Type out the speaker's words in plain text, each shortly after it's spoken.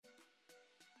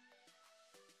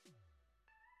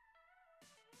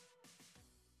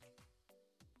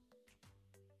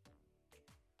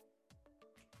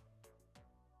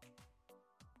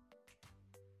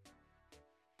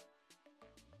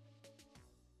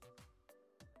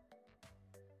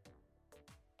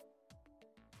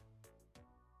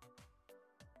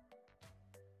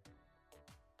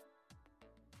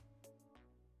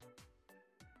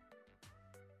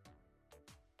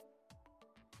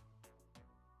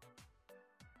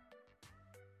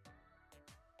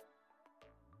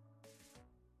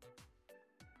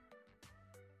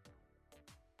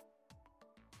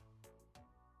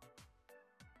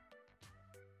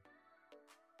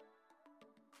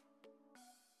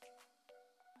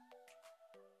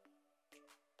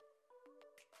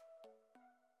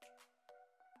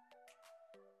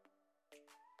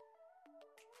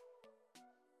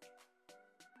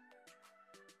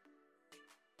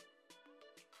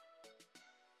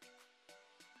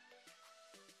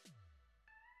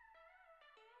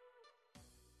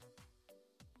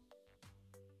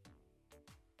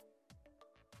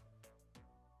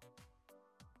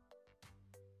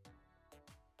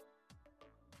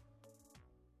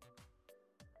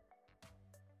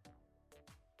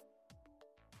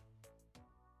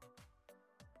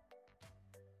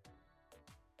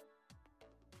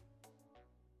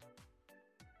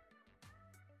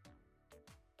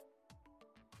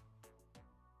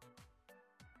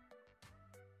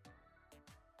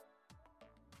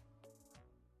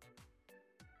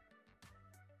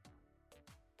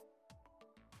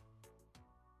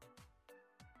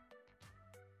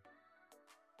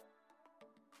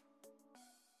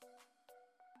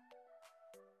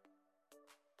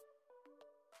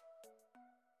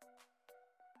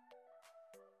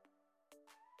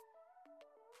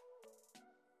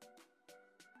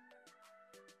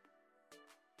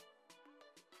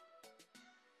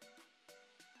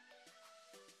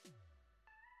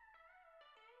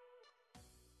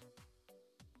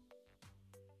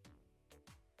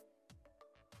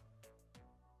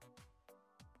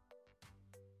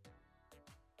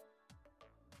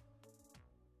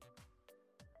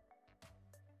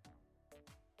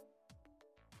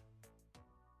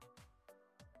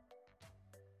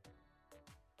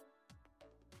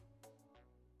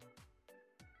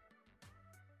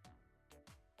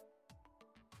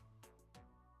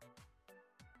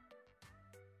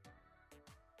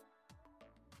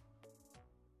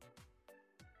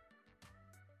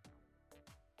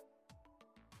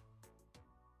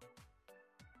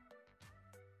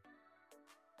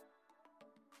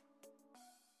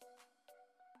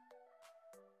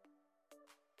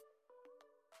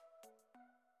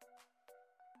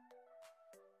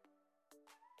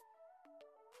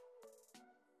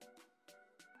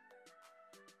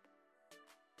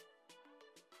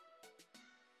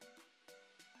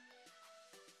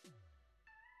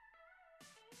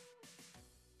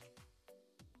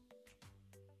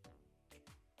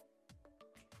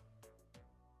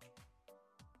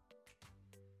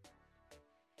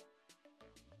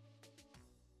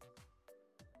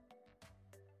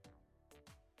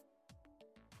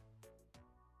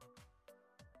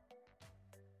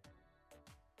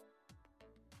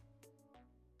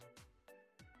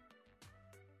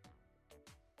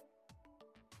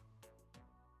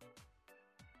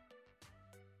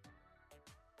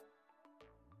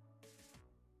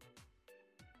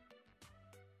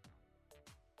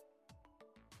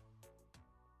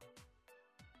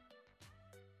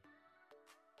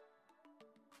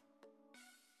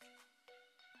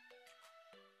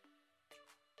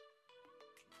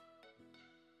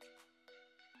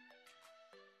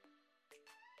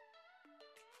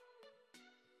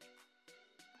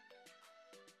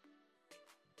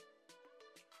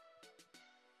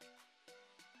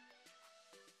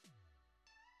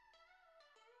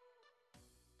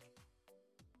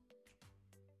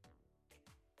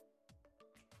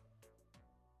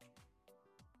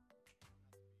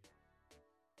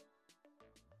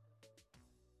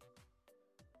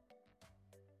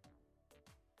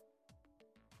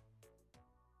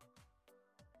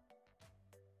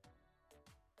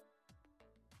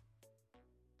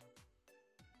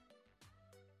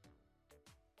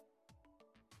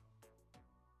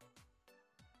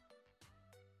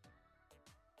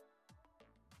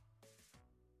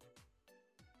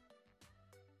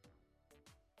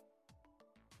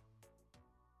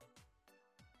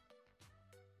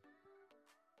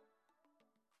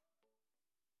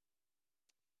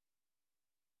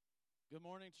Good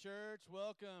morning, church.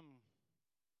 Welcome.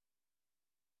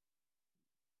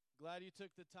 Glad you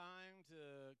took the time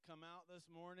to come out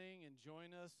this morning and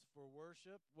join us for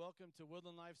worship. Welcome to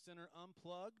Woodland Life Center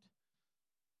Unplugged.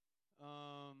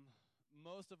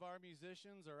 Most of our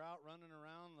musicians are out running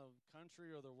around the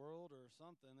country or the world or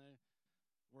something. They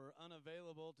were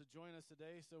unavailable to join us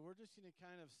today, so we're just going to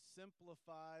kind of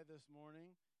simplify this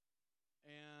morning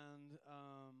and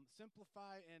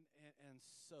simplify and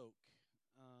soak.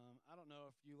 I don't know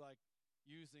if you like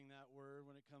using that word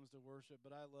when it comes to worship,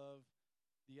 but I love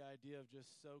the idea of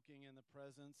just soaking in the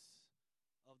presence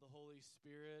of the Holy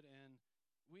Spirit, and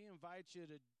we invite you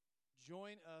to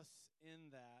join us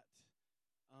in that.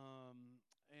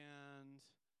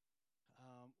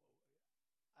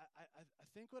 I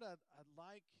think what I'd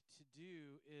like to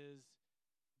do is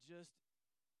just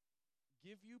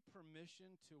give you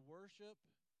permission to worship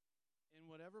in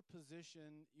whatever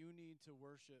position you need to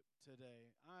worship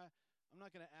today. I'm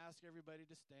not going to ask everybody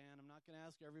to stand. I'm not going to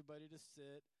ask everybody to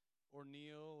sit or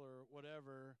kneel or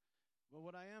whatever. But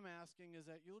what I am asking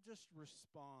is that you'll just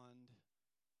respond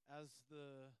as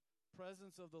the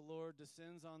presence of the Lord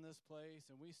descends on this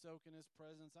place and we soak in His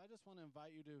presence. I just want to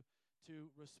invite you to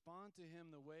respond to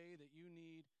Him the way that you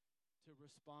need to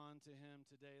respond to Him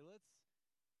today. Let's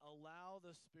allow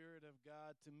the Spirit of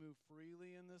God to move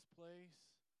freely in this place.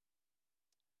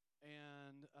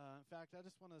 And in fact, I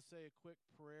just want to say a quick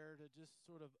prayer to just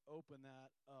sort of open that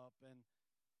up and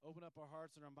open up our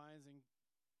hearts and our minds and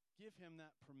give Him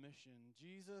that permission.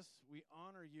 Jesus, we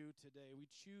honor You today. We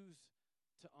choose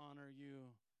to honor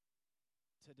You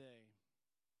today.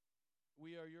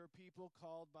 We are Your people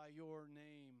called by Your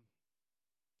name.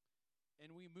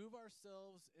 And we move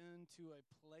ourselves into a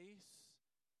place,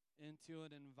 into an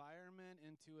environment,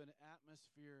 into an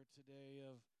atmosphere today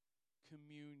of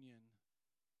communion.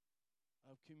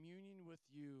 Of communion with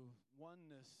You,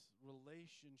 oneness,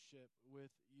 relationship with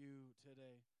You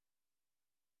today.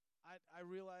 I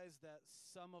realize that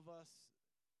some of us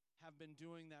have been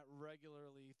doing that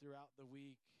regularly throughout the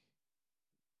week,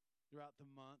 throughout the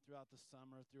month, throughout the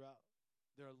summer, throughout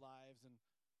their lives, and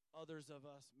others of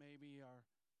us maybe are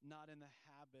not in the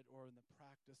habit or in the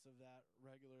practice of that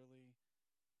regularly.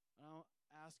 And I'm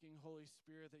asking, Holy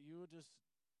Spirit, that You would just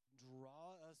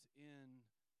draw us in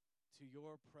to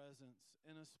Your presence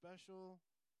in a special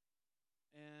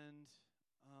and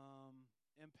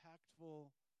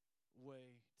impactful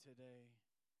way today.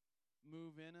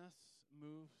 Move in us,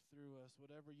 move through us,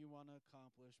 whatever You want to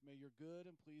accomplish. May Your good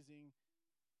and pleasing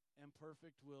and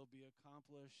perfect will be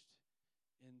accomplished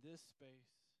in this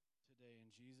space today. In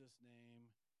Jesus'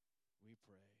 name we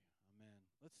pray. Amen.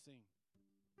 Let's sing.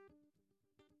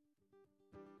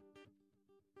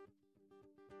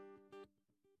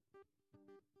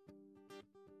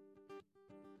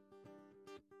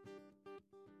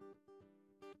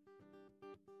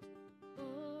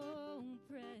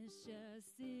 Precious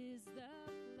is the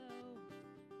flow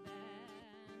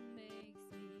that makes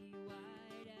me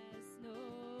white as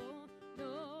snow.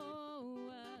 No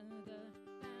other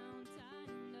fount I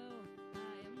know. I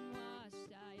am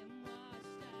washed, I am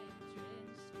washed, I am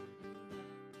drenched in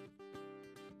love.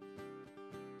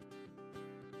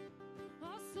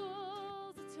 All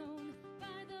souls atoned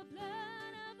by the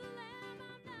blood of the Lamb.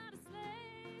 I'm not a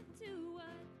slave to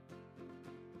what?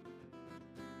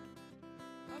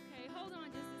 Okay, hold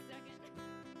on just a second.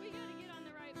 We got to get on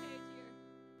the right page here.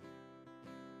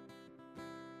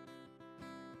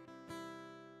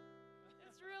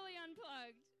 It's really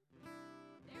unplugged.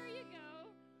 There you go.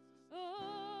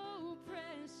 Oh,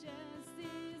 precious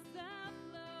is the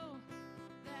flow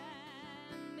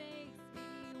that makes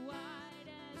me white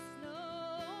as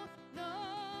snow. No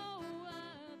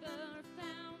other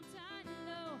fount I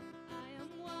know. I am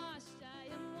washed, I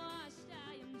am washed,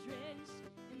 I am drenched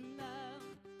in love.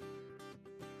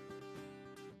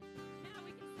 Now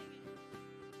we can sing it.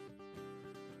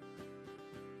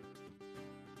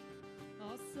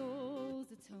 All souls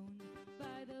atoned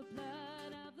by the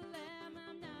blood of the Lamb.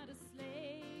 I'm not a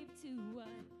slave to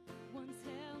what once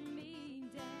held me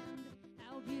damned.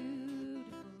 How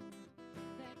beautiful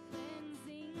that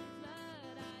cleansing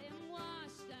flood. I am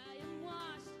washed, I am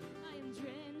washed, I am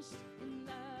drenched in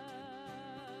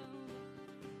love.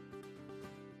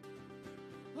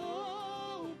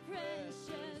 Oh,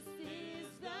 precious is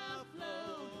the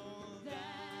flow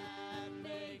that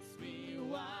makes me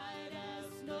white as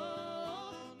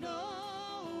snow. No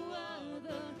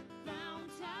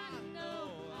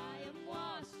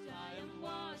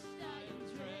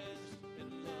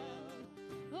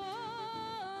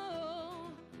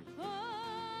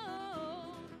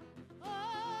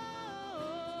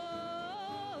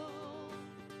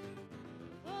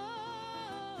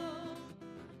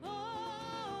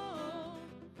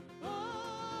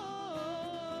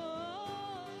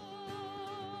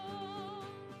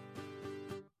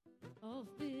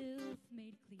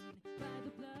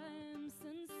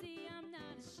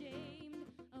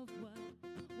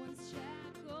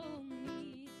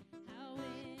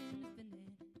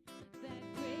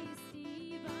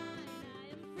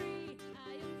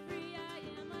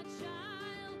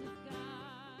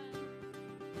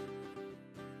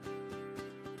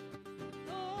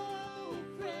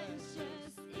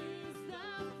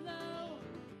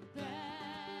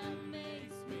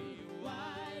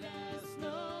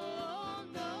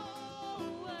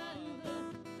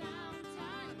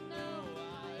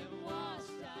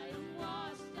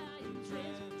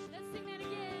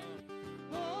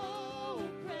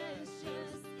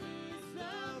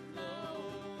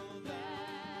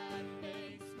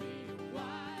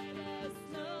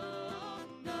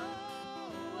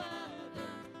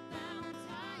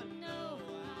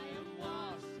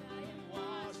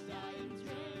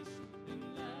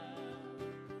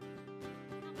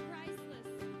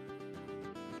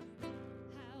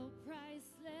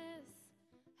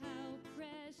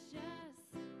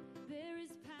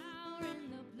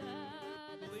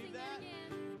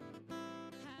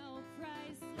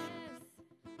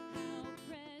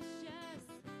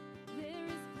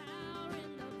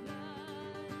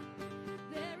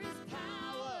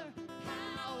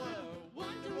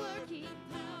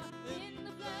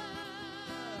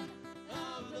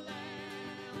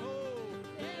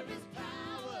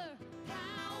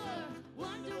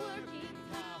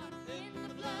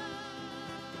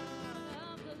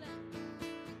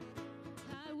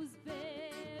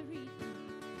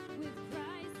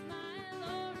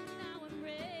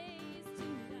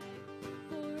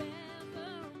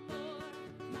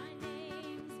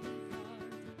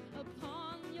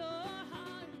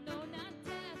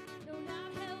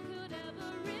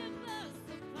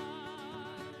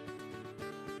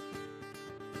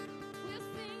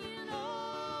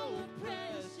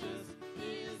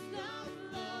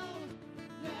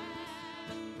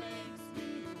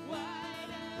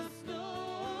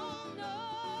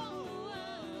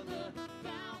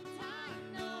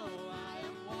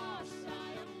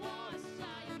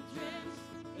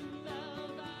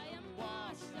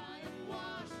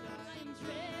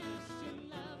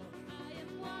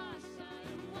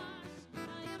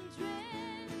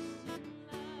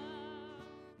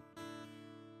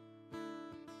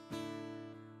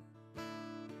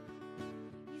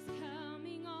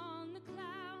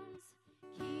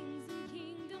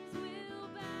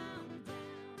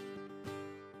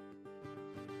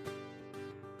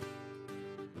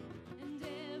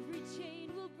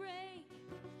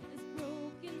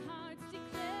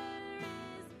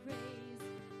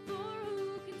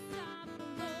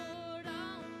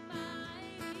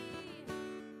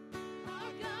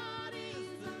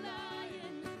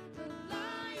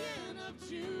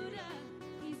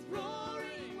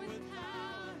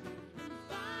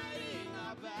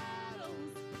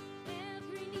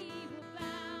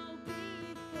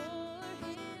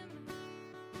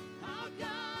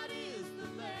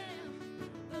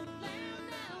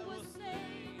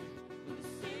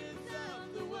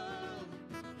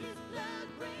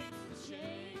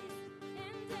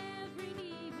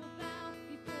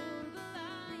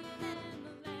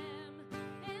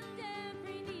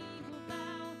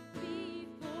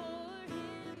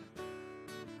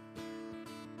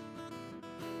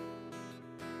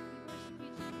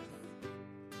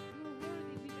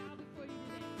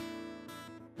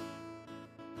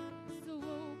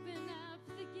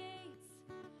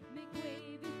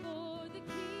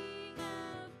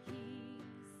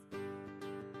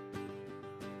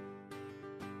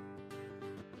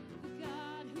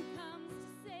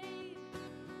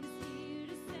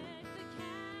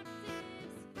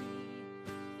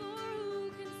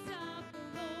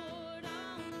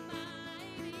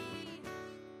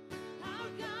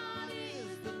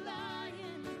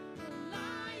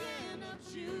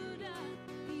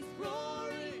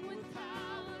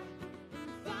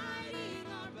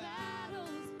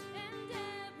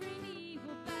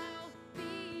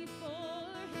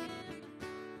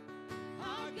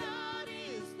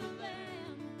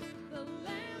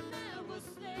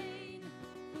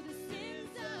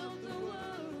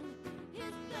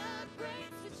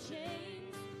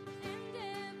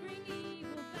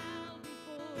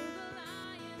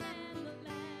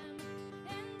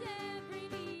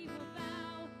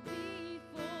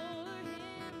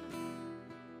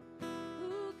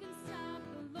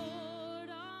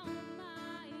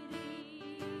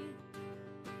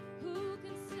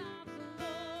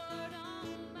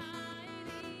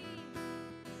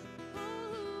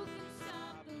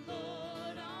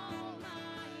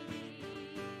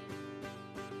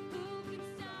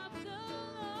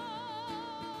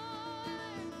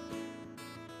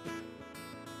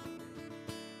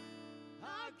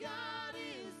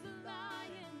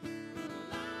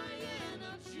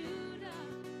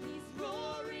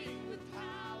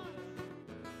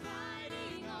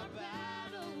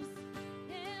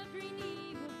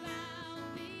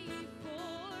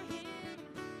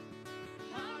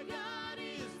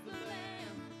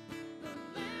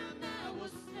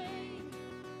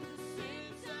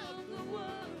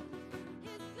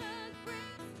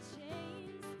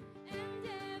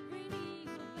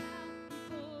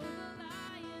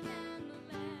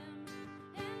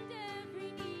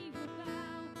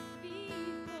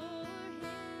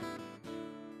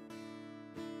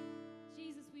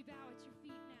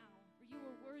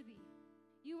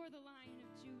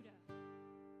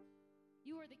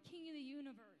the King of the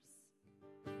universe,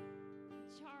 in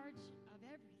charge of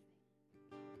everything,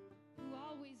 who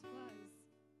always was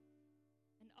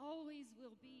and always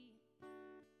will be.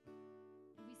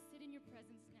 And we sit in your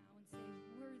presence now and say,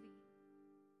 worthy,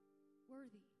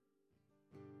 worthy,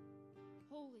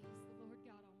 holy is the Lord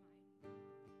God Almighty,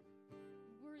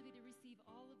 and worthy to receive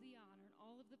all of the honor and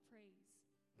all of the praise,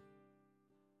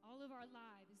 all of our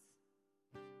lives.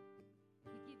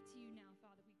 We give to you now,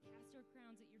 Father. We cast our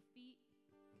crowns at your feet,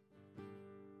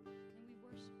 and we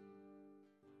worship you.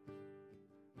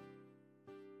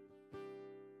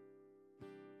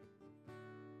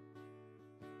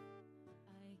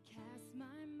 I cast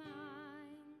my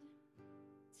mind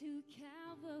to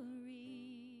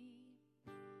Calvary,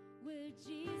 where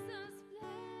Jesus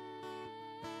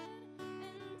bled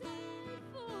and died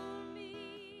for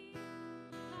me.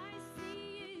 I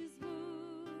see his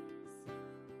wounds,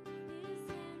 his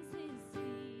hands, his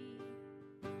feet,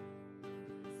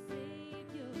 the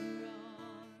Savior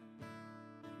on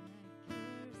that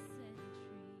cursed tree.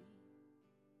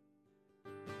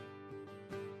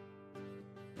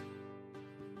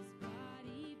 His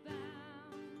body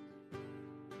bound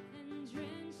and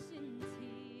drenched in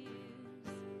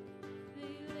tears,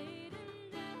 they laid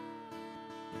him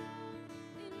down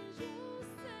in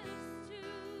Joseph's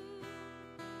tomb,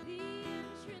 the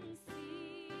entrance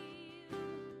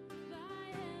sealed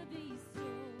by heavy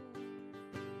stone.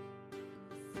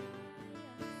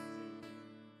 Messiah still,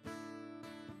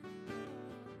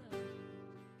 Lord of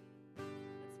all.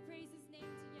 Let's praise his name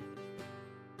together.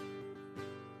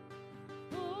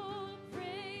 Oh,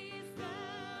 praise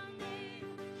the name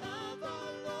of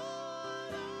our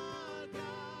Lord our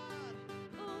God.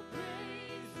 Oh,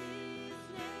 praise his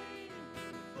name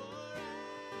forevermore.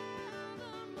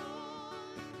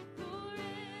 For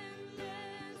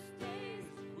endless days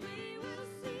we will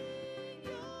sing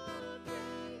your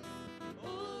praise.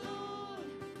 Oh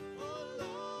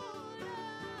Lord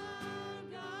our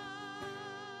God.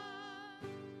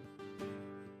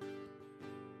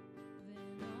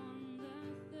 Then on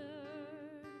the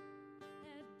third,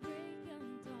 at break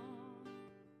of dawn,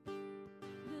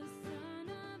 the Son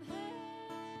of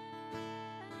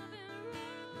Heaven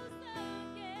rose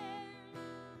again,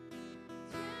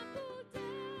 trampled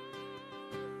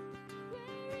death.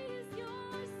 Where is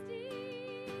your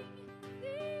sting?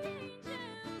 The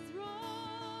angels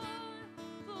roar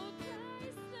for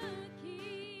Christ the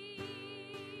King.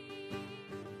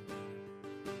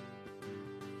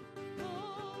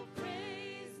 Oh,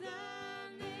 praise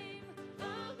the name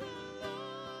of the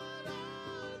Lord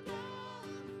our God.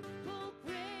 Oh,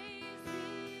 praise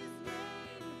his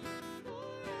name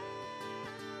forevermore.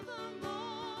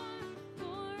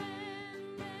 For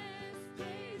endless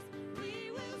days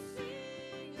we will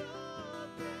sing your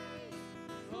praise.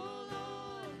 Oh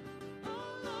Lord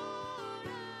our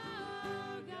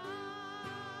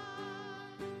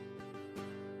God.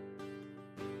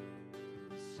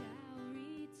 We shall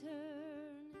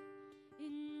return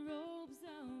in robes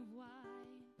of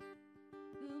white.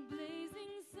 The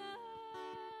blazing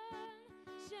sun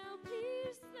shall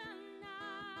pierce the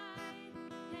night,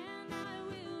 and I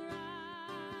will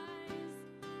rise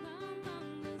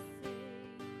among the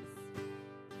saints,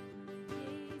 my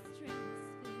gaze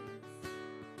transfixed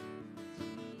on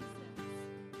Jesus'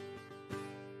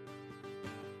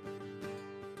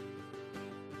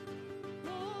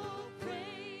 Oh,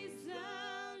 praise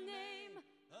the name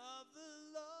Of the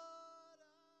Lord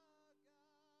our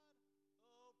God,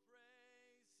 oh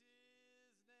praise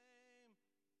his name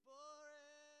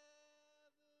forevermore.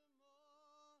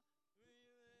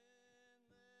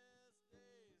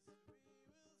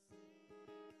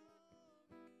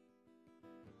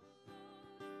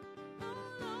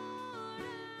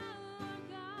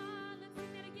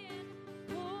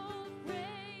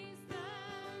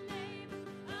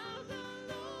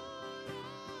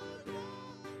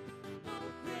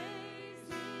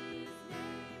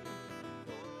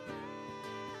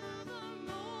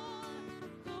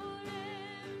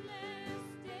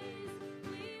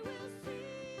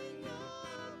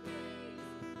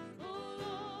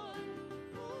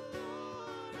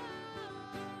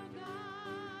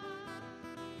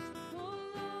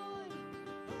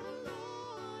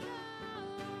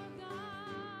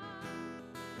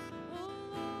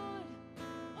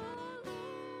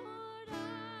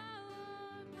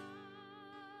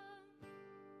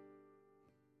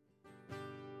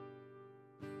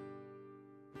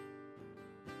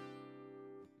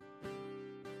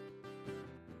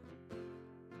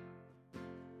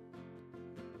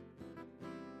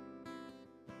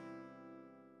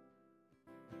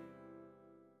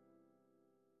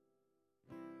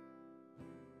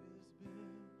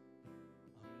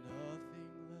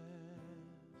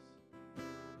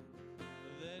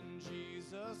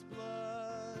 us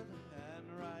blood and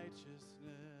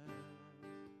righteousness.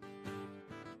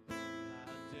 I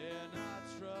dare not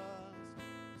trust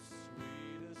the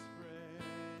sweetest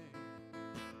frame,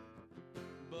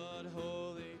 but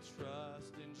wholly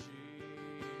trust in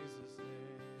Jesus'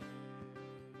 name.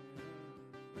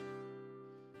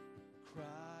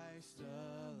 Christ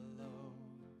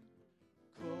alone,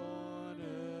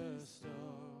 cornerstone,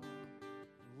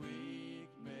 weak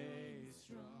made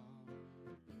strong,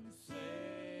 in the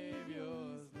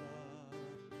Savior's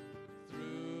love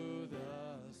through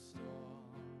the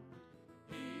storm.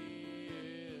 He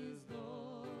is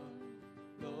Lord,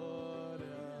 Lord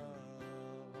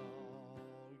of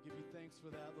all. We give you thanks for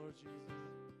that, Lord Jesus.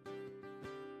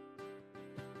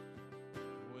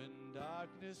 When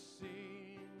darkness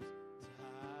seems to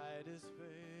hide his face,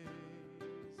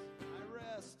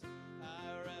 I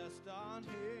rest on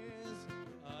his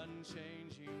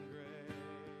unchanging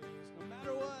grace. No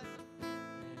matter what,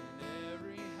 in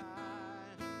every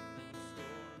high and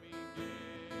stormy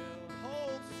gale,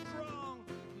 holds strong,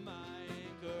 my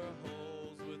anchor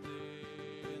holds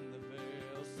within the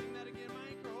veil. Sing that again, my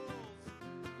anchor holds.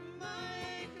 My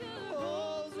anchor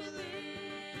holds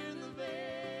within the veil.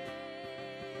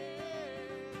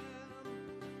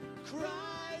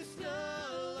 Christ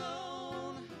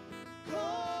alone,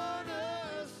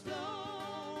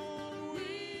 cornerstone,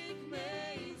 weak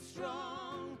made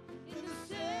strong, in the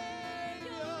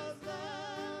Savior's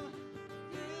love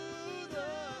through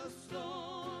the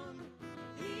storm.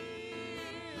 He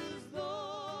is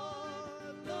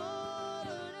Lord, Lord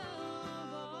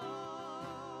of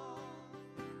all.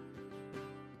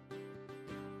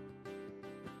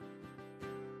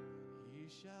 He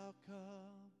shall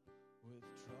come with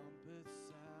trumpet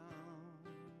sound.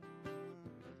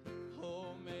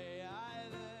 Oh, may I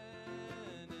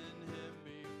then in him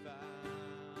be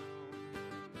found,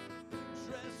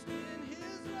 dressed in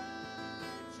his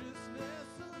righteousness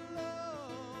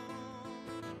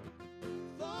alone,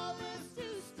 faultless to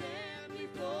stand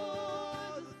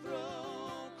before the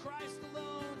throne. Christ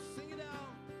alone, sing it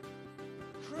out.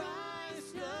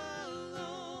 Christ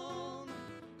alone,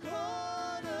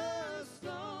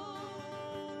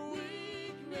 cornerstone,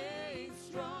 weak made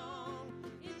strong,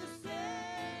 in the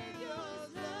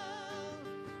Savior's love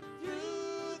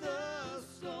through the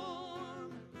storm.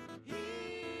 He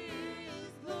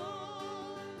is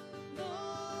Lord,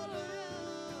 Lord of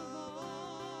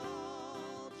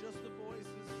all. Just the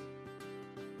voices.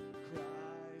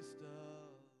 Christ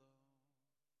alone,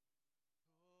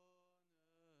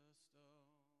 cornerstone,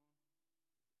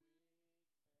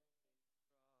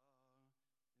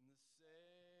 in the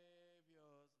Savior's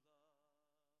love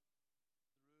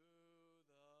through the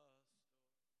storm.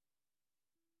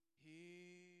 He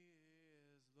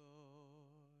is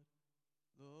Lord,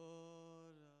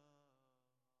 Lord of all.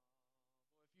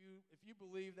 Boy, if you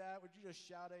believe that, would you just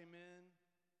shout amen?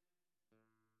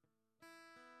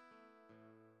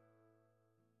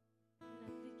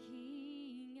 Let the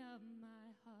King of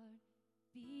my heart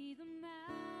be the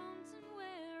mountain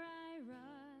where I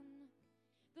run,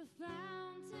 the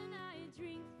fountain I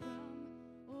drink from.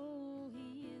 Oh,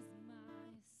 he is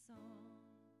my song.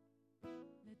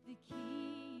 Let the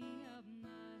King of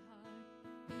my heart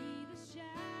be the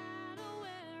shadow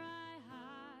where I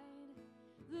hide,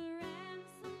 the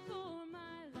ransom for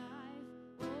my life.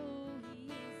 Oh, he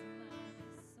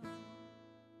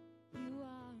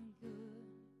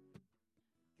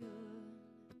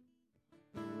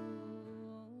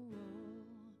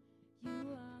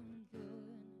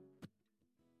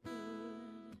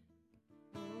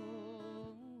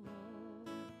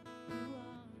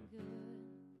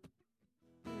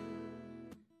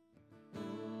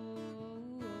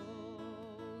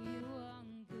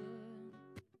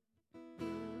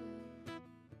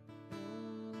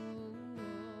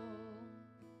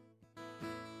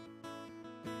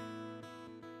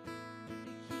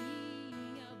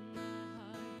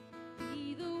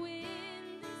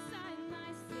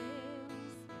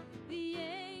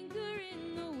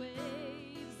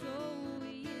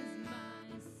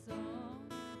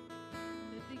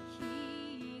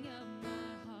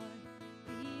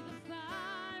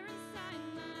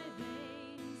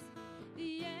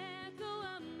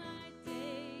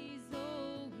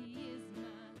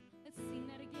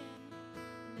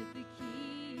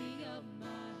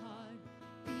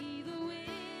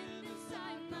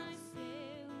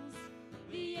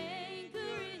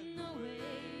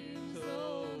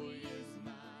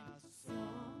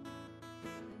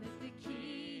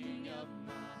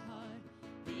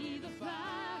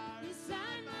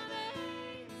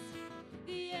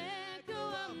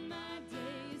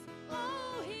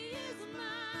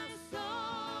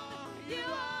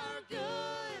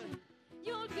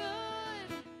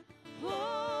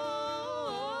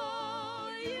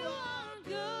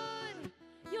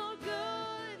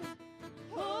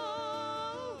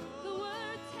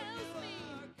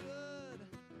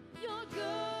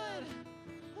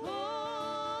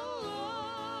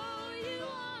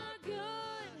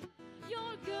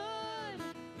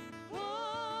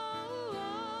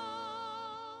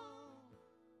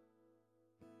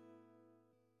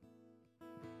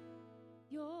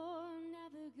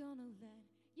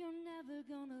You're never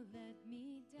gonna let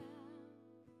me down.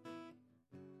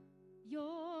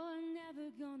 You're never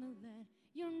gonna let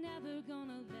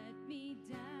me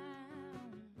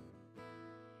down.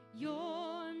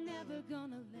 You're never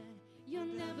gonna let me down.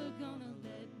 You're never gonna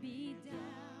let me down.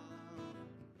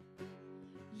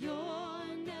 You're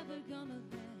never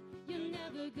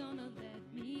gonna let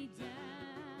me down.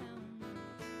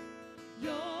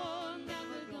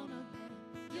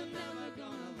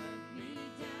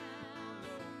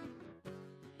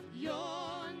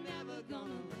 You're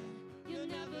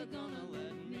never gonna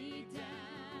let me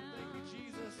down. Thank you,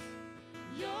 Jesus.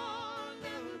 You're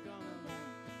never gonna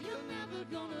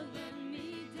let me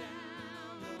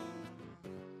down.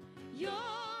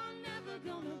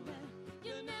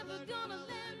 You're never gonna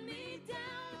let me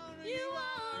down. You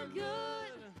are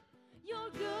good. You're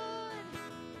good.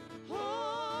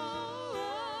 Oh,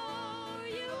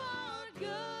 you are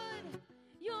good.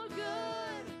 You're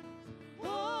good.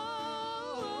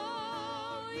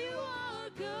 Oh, you are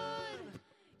good.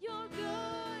 You're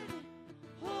good.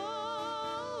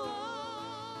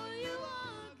 Oh, you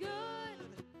are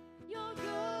good. You're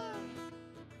good.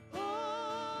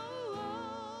 Oh.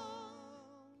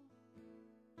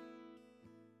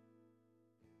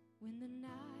 When the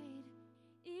night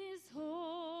is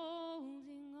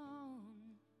holding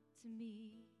on to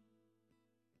me,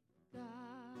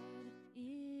 God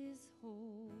is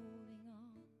holding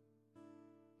on.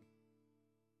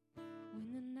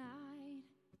 When the night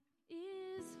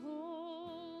is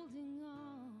holding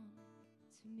on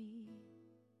to me,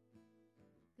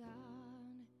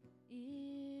 God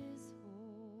is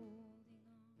holding on.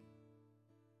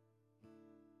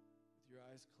 With your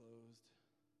eyes closed,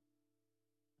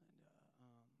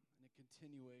 and in a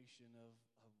continuation of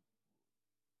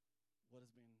what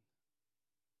has been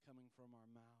coming from our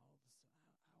mouths,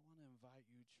 I want to invite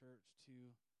you, church,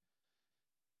 to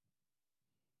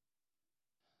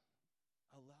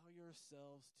allow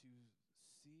yourselves to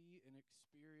see and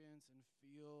experience and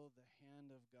feel the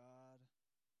hand of God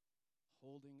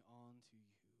holding on to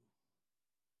you.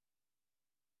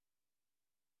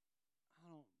 I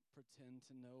don't pretend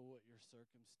to know what your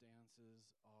circumstances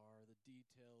are, the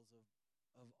details of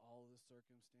all the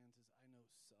circumstances. I know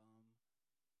some,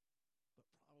 but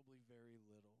probably very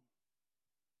little.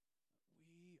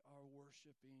 We are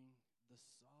worshiping the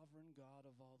sovereign God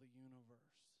of all the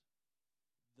universe,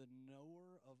 the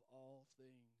knower of all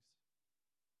things.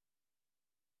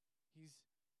 He's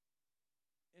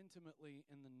intimately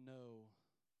in the know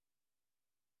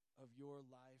of your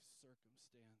life's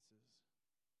circumstances,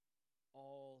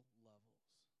 all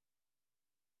levels.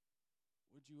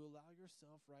 Would you allow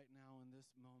yourself right now in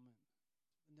this moment,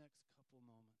 the next couple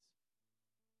moments,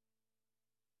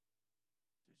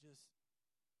 to just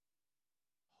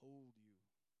hold you,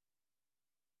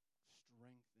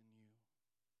 strengthen you,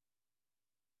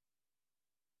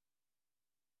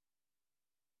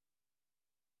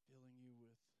 filling you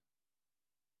with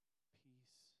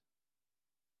peace,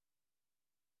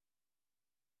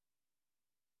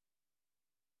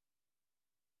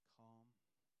 calm.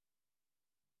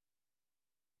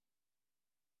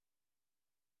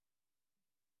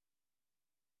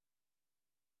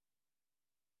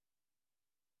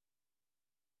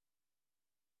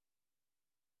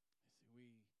 You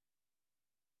see,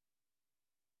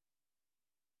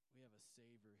 we have a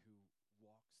Savior who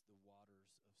walks the waters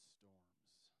of storms.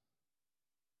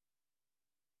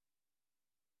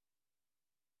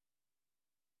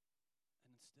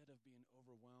 And instead of being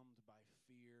overwhelmed by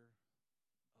fear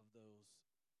of those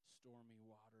stormy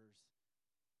waters,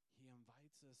 he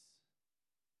invites us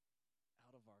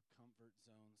out of our comfort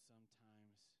zone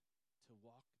sometimes to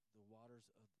walk the waters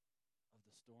of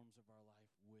the storms of our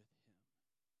life with him.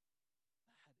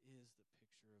 That is the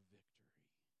picture of victory,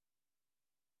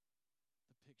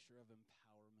 the picture of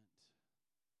empowerment.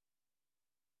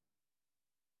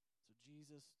 So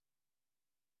Jesus,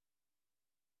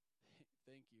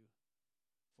 thank you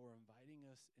for inviting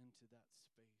us into that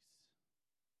space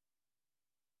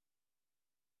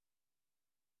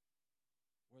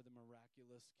where the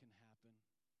miraculous can happen,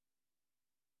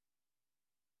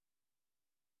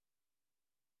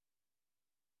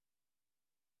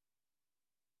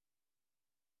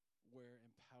 where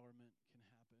empowerment can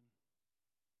happen,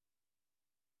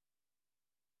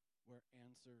 where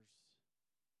answers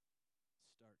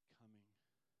start coming.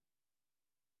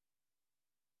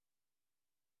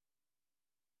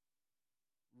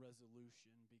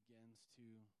 Resolution begins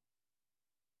to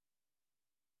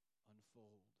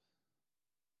unfold.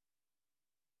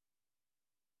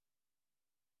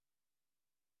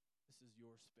 This is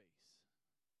your space.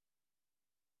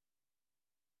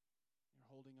 You're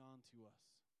holding on to us.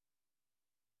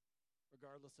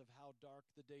 regardless of how dark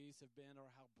the days have been or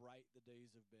how bright the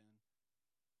days have been,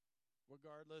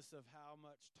 regardless of how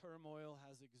much turmoil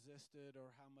has existed or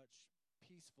how much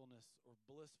peacefulness or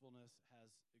blissfulness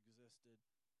has existed,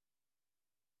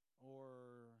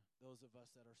 or those of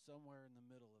us that are somewhere in the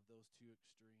middle of those two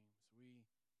extremes. We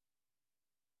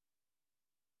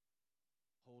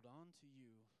hold on to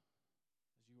you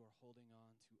as you are holding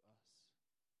on to us,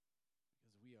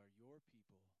 because we are your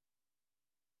people,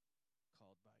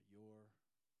 called by your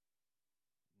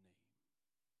name.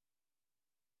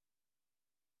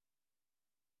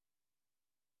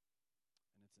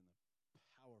 And it's in the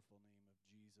powerful name of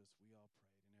Jesus we all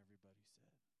prayed, and everybody said,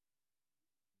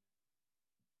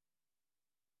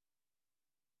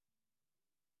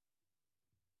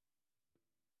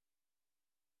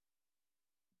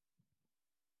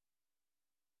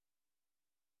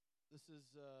 this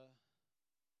is,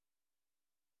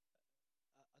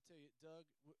 I'll tell you, Doug,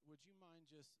 would you mind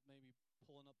just maybe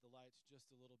pulling up the lights just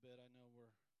a little bit? I know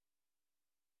we're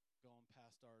going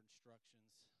past our instructions,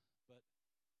 but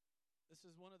this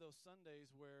is one of those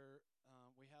Sundays where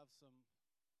we have some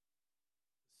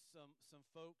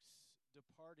folks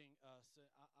departing us.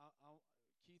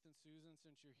 Keith and Susan,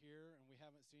 since you're here and we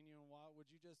haven't seen you in a while,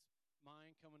 would you just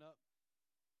mind coming up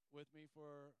with me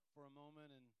for a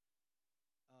moment? And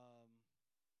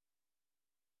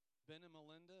Ben and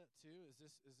Melinda too. Is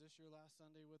this your last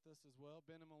Sunday with us as well?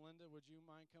 Ben and Melinda, would you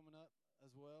mind coming up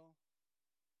as well?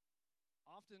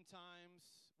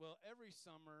 Oftentimes, well, every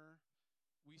summer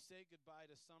we say goodbye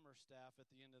to summer staff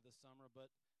at the end of the summer, but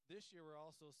this year we're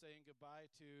also saying goodbye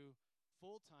to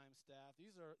full-time staff.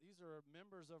 These are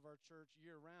members of our church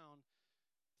year-round,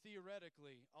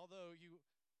 theoretically, although you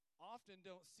often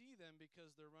don't see them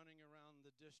because they're running around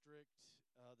the district,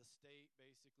 the state,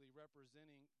 basically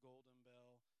representing Golden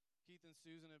Bell. Keith and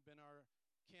Susan have been our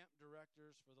camp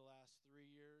directors for the last 3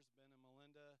 years. Ben and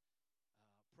Melinda,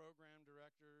 program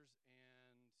directors,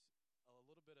 and a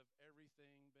little bit of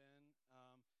everything, Ben.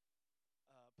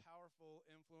 Powerful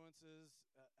influences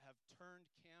have turned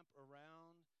camp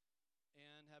around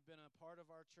and have been a part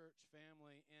of our church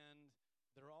family, and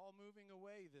they're all moving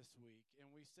away this week,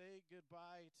 and we say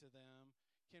goodbye to them.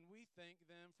 Can we thank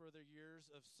them for their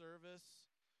years of service?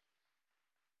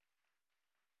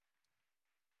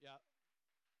 Yeah.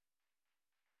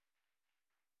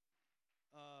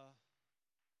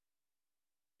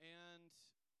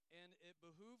 And it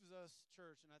behooves us,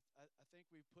 church, and I think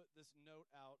we put this note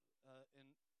out in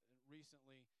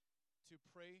recently, to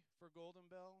pray for Golden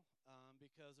Bell,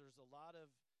 because there's a lot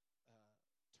of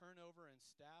turnover in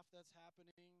staff that's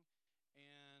happening.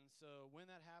 And so when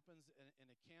that happens in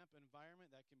a camp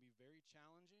environment, that can be very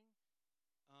challenging.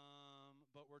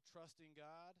 But we're trusting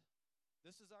God.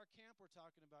 This is our camp we're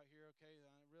talking about here, okay? I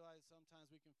realize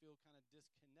sometimes we can feel kind of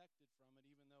disconnected from it,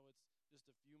 even though it's just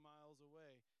a few miles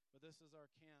away. But this is our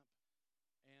camp.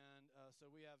 And so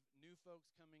we have new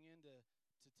folks coming in to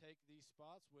take these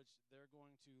spots, which they're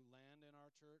going to land in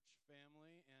our church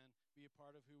family and be a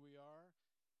part of who we are.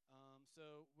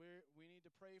 So we need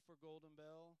to pray for Golden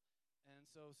Bell. And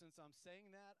so since I'm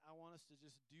saying that, I want us to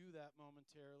just do that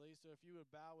momentarily. So if you would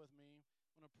bow with me,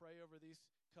 I want to pray over these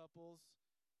couples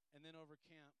and then over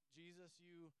camp. Jesus,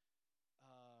 you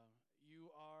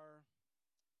are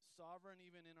sovereign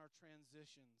even in our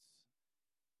transitions.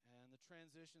 And the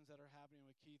transitions that are happening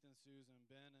with Keith and Susan,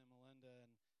 Ben and Melinda,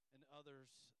 and others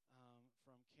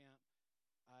from camp.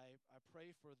 I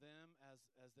pray for them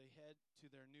as they head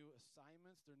to their new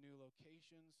assignments, their new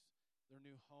locations, their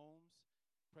new homes.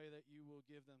 Pray that you will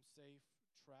give them safe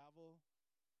travel,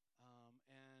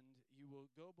 and you will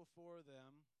go before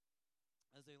them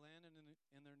as they land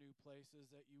in their new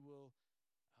places, that you will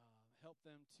help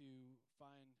them to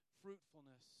find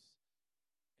fruitfulness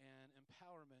and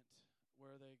empowerment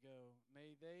where they go.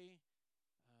 May they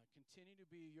continue to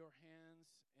be your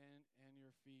hands and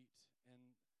your feet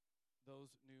in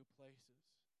those new places.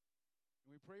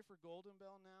 And we pray for Golden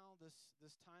Bell now,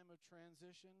 this time of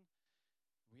transition.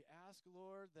 We ask,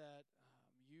 Lord, that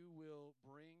you will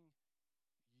bring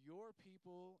your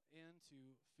people in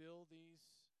to fill these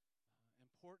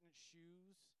important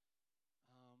shoes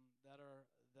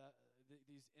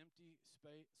these empty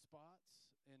spots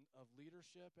of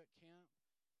leadership at camp,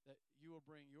 that you will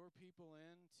bring your people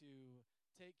in to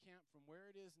take camp from where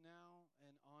it is now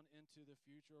and on into the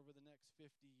future over the next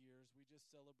 50 years. We just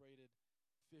celebrated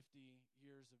 50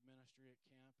 years of ministry at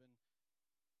camp, and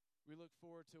we look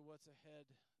forward to what's ahead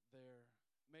there.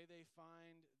 May they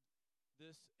find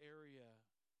this area,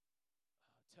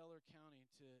 Teller County,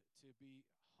 to be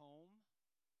home.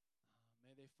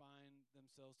 May they find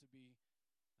themselves to be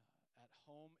at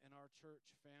home in our church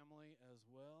family as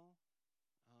well.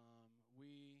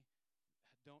 we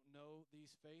don't know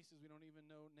these faces. We don't even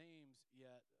know names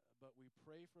yet, but we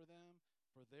pray for them,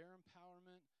 for their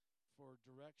empowerment, for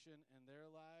direction in their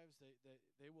lives.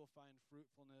 They will find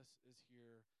fruitfulness is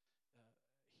here,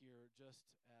 just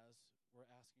as we're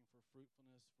asking for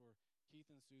fruitfulness for Keith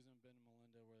and Susan, Ben and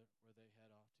Melinda, where they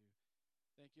head off to.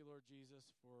 Thank you, Lord Jesus,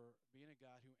 for being a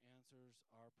God who answers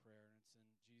our prayer. And it's in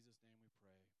Jesus' name we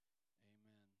pray.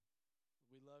 Amen.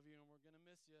 We love you, and we're going to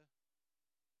miss you.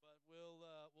 But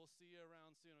we'll see you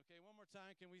around soon. Okay, one more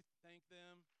time, can we thank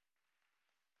them?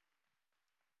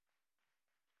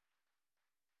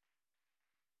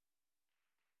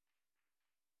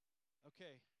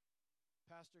 Okay,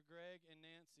 Pastor Greg and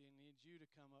Nancy, I need you to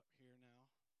come up here now.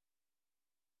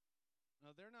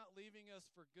 Now, they're not leaving us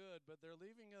for good, but they're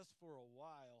leaving us for a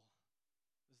while,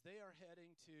 as they are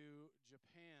heading to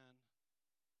Japan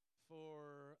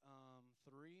for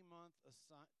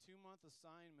 2-month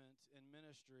assignment in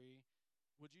ministry.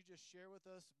 Would you just share with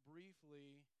us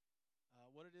briefly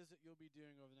what it is that you'll be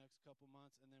doing over the next couple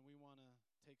months, and then we want to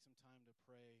take some time to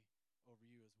pray over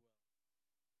you as well.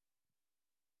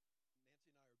 Nancy and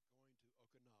I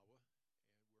are going to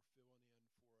Okinawa, and we're filling in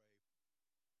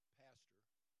for a pastor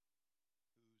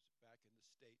who's back in the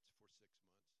States for 6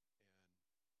 months,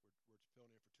 and we're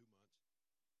filling in for 2 months.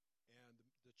 And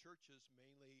the church is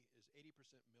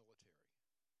 80% military.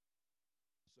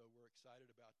 So we're excited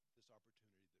about this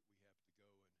opportunity that we have to go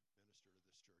and minister to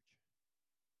this church.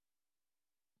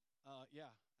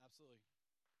 Yeah, absolutely.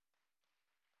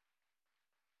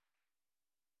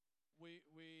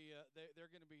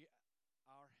 They're going to be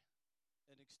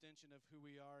an extension of who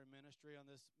we are in ministry on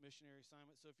this missionary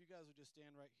assignment. So if you guys would just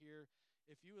stand right here,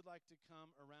 if you would like to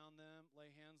come around them,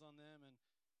 lay hands on them, and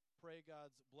pray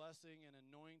God's blessing and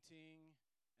anointing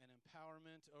and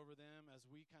empowerment over them as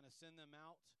we kind of send them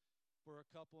out for a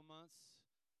couple of months.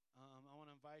 I want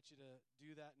to invite you to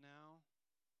do that now.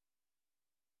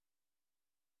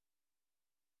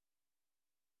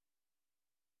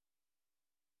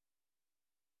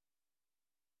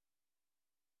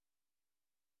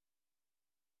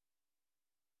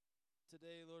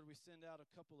 Today, Lord, we send out a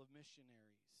couple of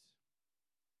missionaries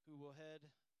who will head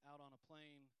out on a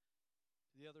plane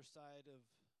to the other side of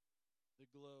the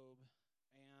globe,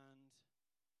 and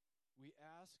we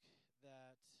ask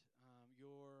that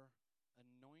your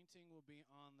anointing will be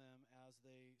on them as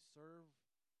they serve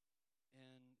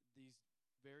in these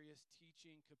various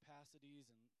teaching capacities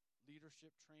and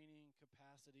leadership training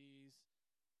capacities,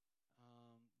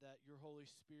 that your Holy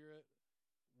Spirit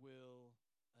will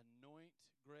anoint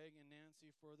Greg and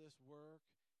Nancy for this work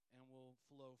and will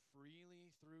flow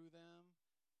freely through them,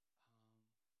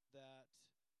 that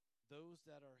those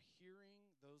that are hearing,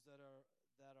 those that are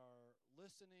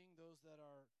listening, those that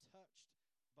are touched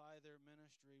by their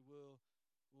ministry will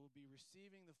be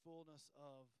receiving the fullness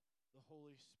of the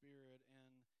Holy Spirit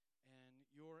and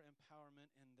your empowerment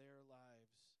in their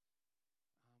lives.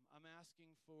 I'm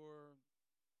asking for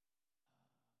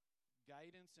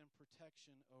guidance and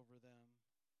protection over them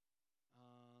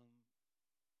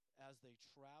as they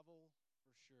travel,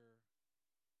 for sure,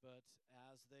 but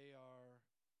as they are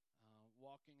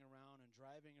walking around and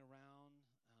driving around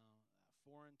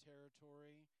foreign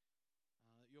territory,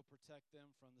 you'll protect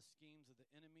them from the schemes of the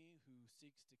enemy who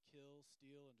seeks to kill,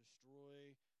 steal, and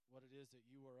destroy what it is that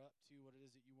you are up to, what it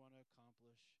is that you want to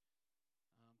accomplish.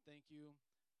 Thank you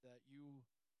that you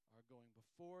are going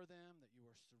before them, that you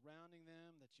are surrounding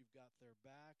them, that you've got their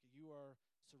back. You are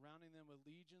surrounding them with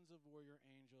legions of warrior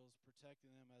angels,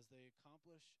 protecting them as they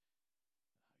accomplish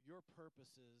your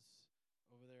purposes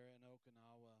over there in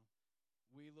Okinawa.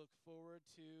 We look forward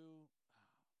to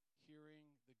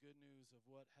hearing the good news of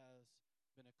what has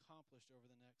been accomplished over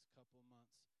the next couple of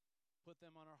months. Put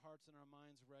them on our hearts and our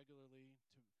minds regularly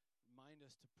to remind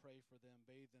us to pray for them,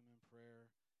 bathe them in prayer.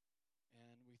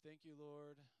 And we thank you,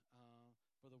 Lord,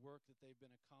 for the work that they've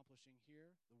been accomplishing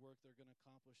here, the work they're going to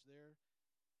accomplish there,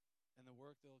 and the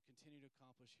work they'll continue to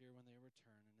accomplish here when they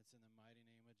return. And it's in the mighty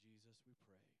name of Jesus we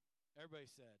pray. Everybody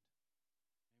said,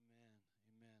 amen,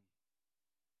 amen,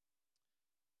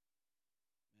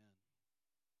 amen.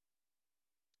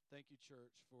 Thank you,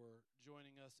 church, for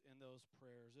joining us in those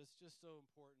prayers. It's just so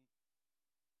important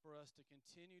for us to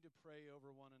continue to pray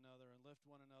over one another and lift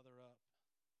one another up.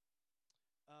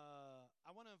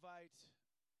 I want to invite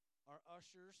our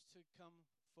ushers to come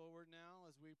forward now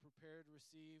as we prepare to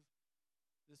receive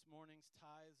this morning's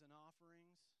tithes and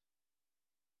offerings.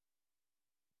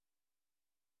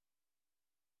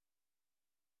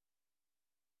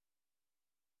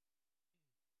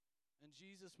 And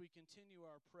Jesus, we continue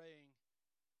our praying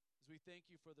as we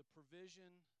thank you for the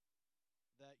provision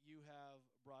that you have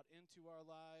brought into our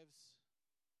lives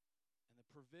and the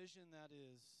provision that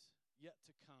is yet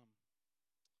to come.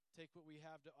 Take what we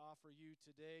have to offer you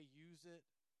today, use it,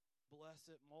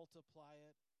 bless it, multiply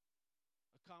it,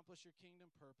 accomplish your kingdom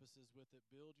purposes with it,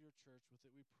 build your church with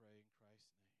it, we pray in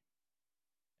Christ's name.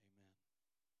 Amen.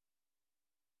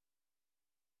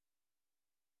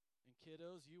 And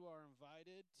kiddos, you are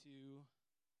invited to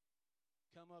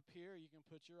come up here. You can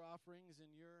put your offerings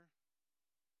in your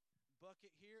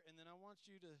bucket here, and then I want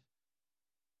you to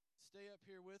stay up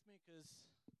here with me because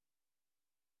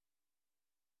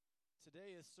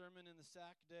today is Sermon in the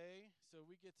Sack Day, so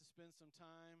we get to spend some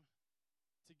time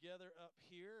together up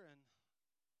here, and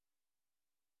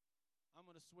I'm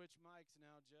going to switch mics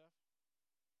now, Jeff.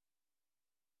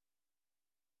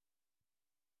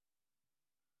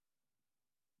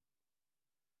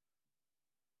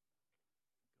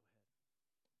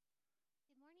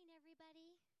 Good morning,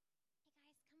 everybody. Hey,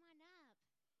 guys, come on up.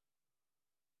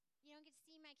 You don't get to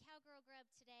see my cowgirl grub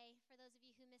today. For those of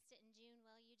you who missed it in June,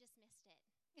 well, you just missed it.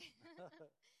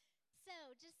 So,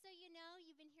 just so you know,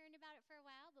 you've been hearing about it for a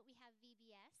while, but we have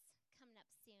VBS coming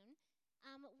up soon.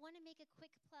 Want to make a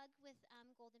quick plug with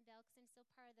Golden Bell, because I'm still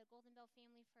part of the Golden Bell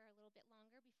family for a little bit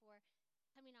longer before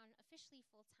coming on officially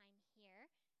full-time here.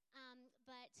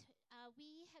 But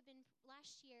we have been,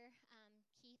 last year,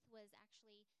 Keith was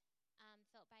actually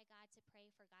felt by God to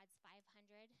pray for God's 500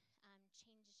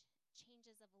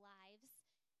 changes of lives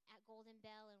at Golden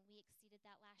Bell, and we exceeded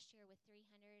that last year with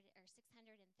 636,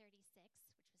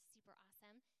 which was super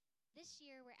awesome. This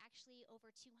year, we're actually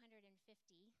over 250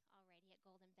 already at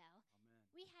Golden Bell. Amen.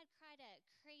 We had quite a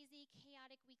crazy,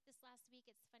 chaotic week this last week.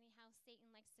 It's funny how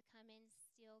Satan likes to come in,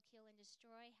 steal, kill, and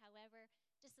destroy. However,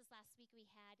 just this last week, we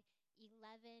had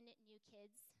 11 new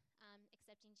kids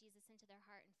accepting Jesus into their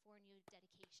heart and 4 new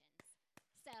dedications.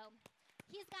 So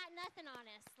he's got nothing on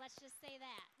us. Let's just say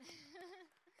that.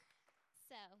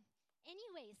 So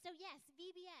anyway, so yes,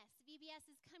 VBS.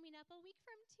 VBS is coming up a week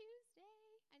from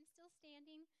Tuesday. I'm still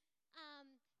standing.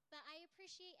 But I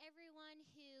appreciate everyone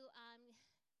who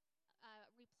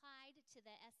replied to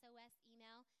the SOS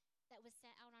email that was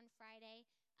sent out on Friday.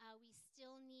 We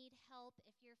still need help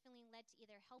if you're feeling led to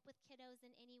either help with kiddos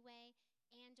in any way,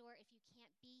 and or if you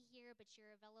can't be here but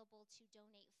you're available to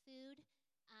donate food.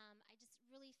 I just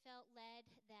really felt led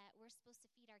that we're supposed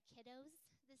to feed our kiddos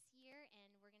this year,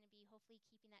 and we're going to be hopefully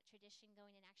keeping that tradition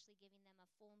going and actually giving them a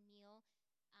full meal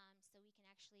so we can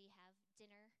actually have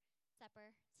dinner,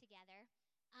 supper together.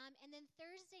 And then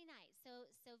Thursday night,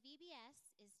 so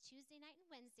VBS is Tuesday night and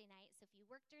Wednesday night, so if you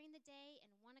work during the day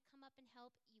and want to come up and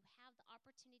help, you have the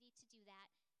opportunity to do that,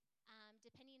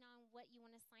 depending on what you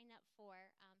want to sign up for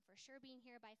sure being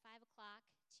here by 5 o'clock,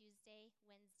 Tuesday,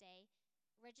 Wednesday.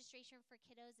 Registration for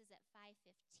kiddos is at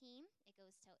 5:15. It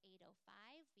goes till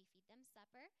 8:05. We feed them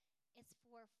supper. It's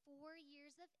for 4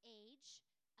 years of age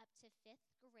up to 5th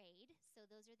grade. So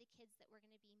those are the kids that we're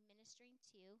going to be ministering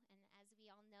to. And as we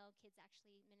all know, kids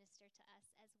actually minister to us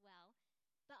as well.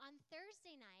 But on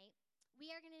Thursday night,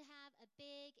 we are going to have a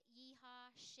big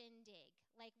yeehaw shindig.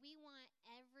 Like, we want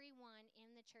everyone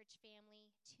in the church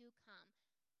family to come.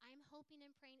 I'm hoping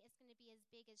and praying it's going to be as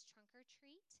big as Trunk or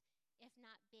Treat, if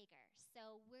not bigger.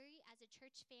 So we, as a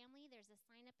church family, there's a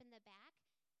sign up in the back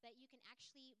that you can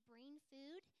actually bring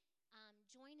food,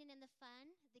 join in the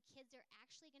fun. The kids are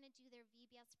actually going to do their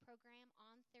VBS program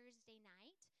on Thursday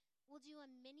night. We'll do a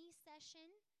mini session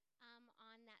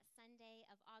on that Sunday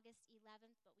of August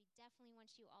 11th, but we definitely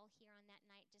want you all here on that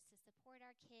night just to support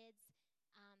our kids,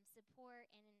 support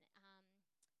and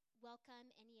welcome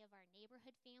any of our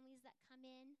neighborhood families that come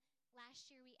in.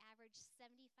 Last year, we averaged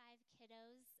 75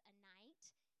 kiddos a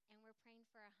night, and we're praying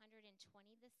for 120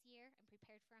 this year and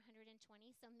prepared for 120.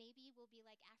 So maybe we'll be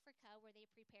like Africa, where they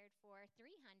prepared for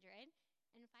 300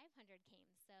 and 500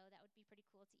 came. So that would be pretty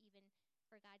cool to even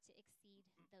for God to exceed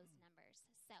those numbers.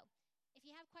 So if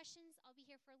you have questions, I'll be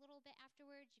here for a little bit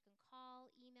afterwards. You can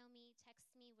call, email me,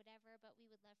 text me, whatever, but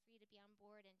we would love for you to be on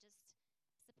board and just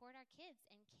support our kids.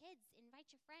 And kids,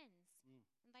 invite your friends.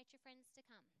 Invite your friends to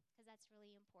come, because that's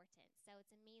really important. So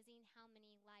it's amazing how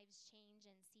many lives change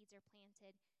and seeds are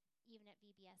planted even at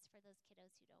VBS for those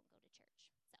kiddos who don't go to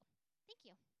church. So thank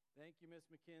you. Thank you,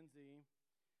 Miss McKenzie.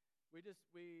 We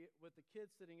with the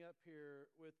kids sitting up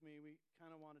here with me, we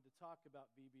kind of wanted to talk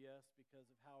about VBS because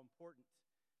of how important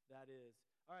that is.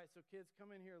 All right, so kids,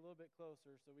 come in here a little bit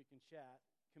closer so we can chat.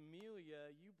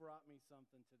 Camelia, you brought me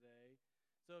something today.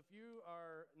 So if you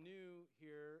are new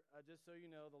here, just so you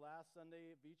know, the last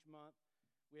Sunday of each month,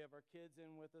 we have our kids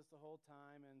in with us the whole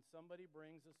time, and somebody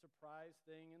brings a surprise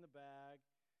thing in the bag,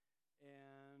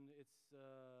 and it's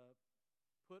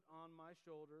put on my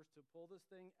shoulders to pull this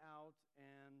thing out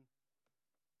and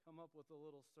come up with a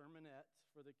little sermonette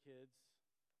for the kids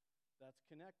that's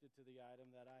connected to the item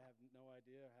that I have no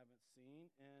idea or haven't seen.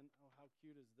 And, oh, how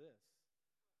cute is this?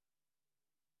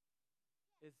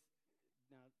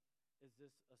 Now, is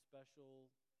this a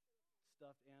special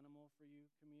stuffed animal for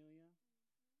you, Camellia?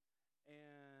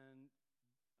 And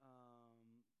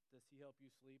does he help you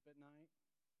sleep at night?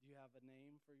 Do you have a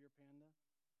name for your panda?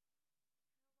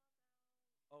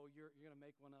 Oh, you're going to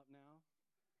make one up now?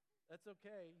 That's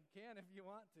okay. You can if you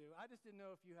want to. I just didn't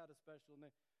know if you had a special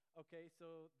name. Okay,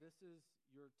 so this is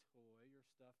your toy, your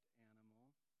stuffed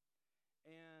animal.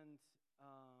 And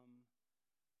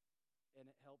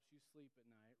it helps you sleep at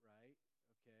night, right?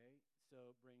 Okay,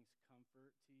 so it brings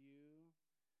comfort to you.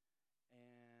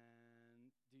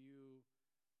 And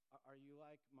are you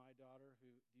like my daughter do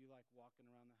you like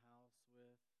walking around the house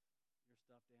with your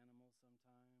stuffed animals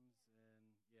sometimes?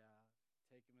 And yeah,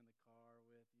 take them in the car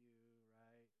with you,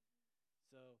 right?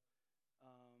 So,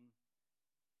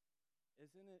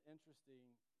 isn't it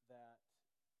interesting that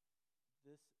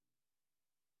we've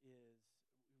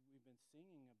been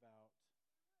singing about,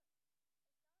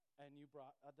 and you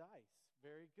brought a dice.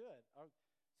 Very good.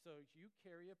 So you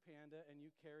carry a panda and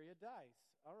you carry a dice.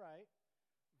 All right.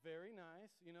 Very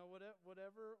nice. You know,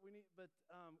 whatever we need. But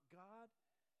God,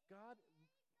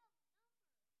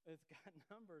 it's got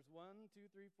numbers. 1, 2,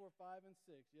 3, 4, 5, and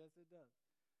 6. Yes, it does.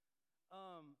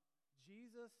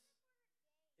 Jesus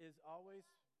is always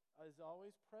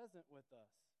present with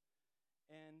us.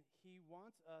 And he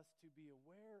wants us to be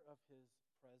aware of his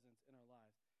presence in our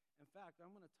lives. In fact, I'm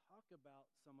going to talk about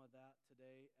some of that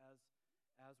today as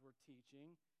we're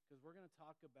teaching, because we're going to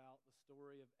talk about the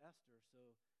story of Esther.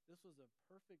 So this was a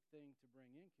perfect thing to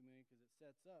bring in, community, because it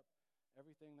sets up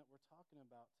everything that we're talking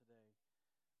about today.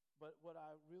 But what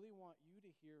I really want you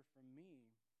to hear from me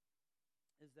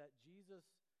is that Jesus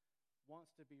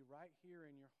wants to be right here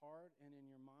in your heart and in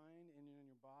your mind and in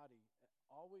your body,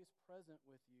 always present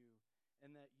with you,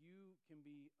 and that you can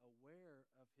be aware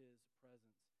of his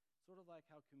presence. Sort of like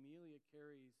how Camellia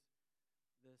carries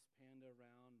this panda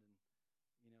around and,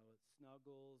 it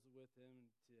snuggles with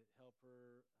him to help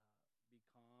her be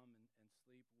calm and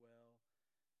sleep well.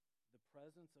 The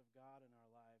presence of God in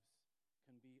our lives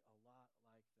can be a lot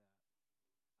like that.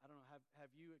 I don't know,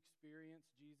 have you experienced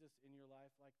Jesus in your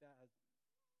life like that?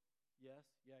 Yes?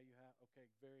 Yeah, you have? Okay,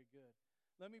 very good.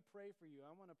 Let me pray for you.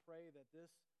 I want to pray that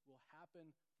this will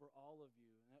happen for all of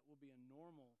you, and that will be a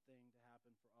normal thing to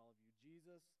happen for all of you.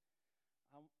 Jesus,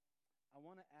 I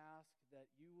want to ask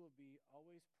that you will be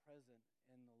always present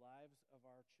in the lives of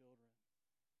our children,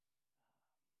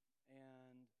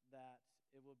 and that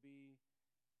it will be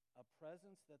a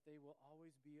presence that they will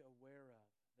always be aware of,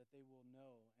 that they will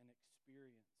know and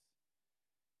experience.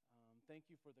 Thank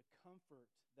you for the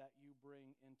comfort that you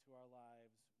bring into our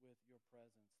lives with your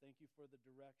presence. Thank you for the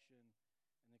direction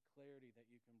and the clarity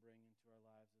that you can bring into our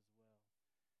lives as well.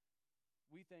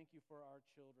 We thank you for our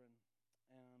children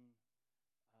and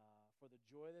for the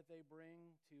joy that they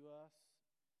bring to us,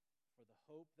 for the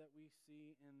hope that we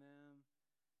see in them,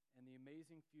 and the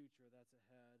amazing future that's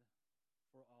ahead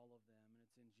for all of them. And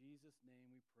it's in Jesus' name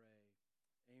we pray.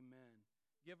 Amen.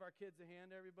 Give our kids a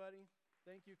hand, everybody.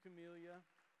 Thank you, Camellia.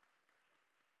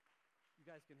 You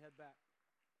guys can head back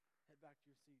to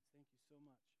your seats. Thank you so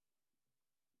much.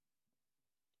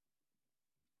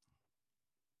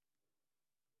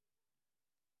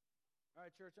 All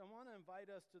right, church, I want to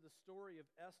invite us to the story of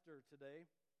Esther today.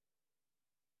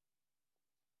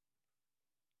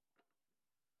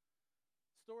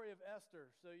 Story of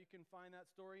Esther. So you can find that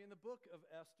story in the book of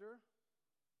Esther.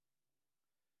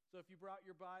 So if you brought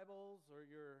your Bibles or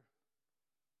your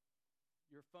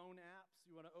phone apps,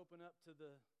 you want to open up to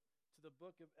the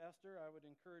book of Esther, I would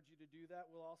encourage you to do that.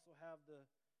 We'll also have the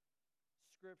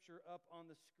scripture up on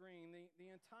the screen. The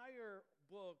entire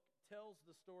book tells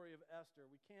the story of Esther.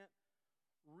 We can't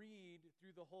read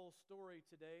through the whole story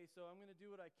today, so I'm going to do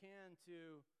what I can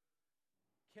to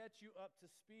catch you up to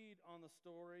speed on the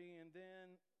story, and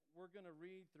then we're going to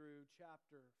read through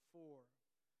chapter 4.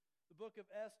 The book of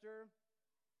Esther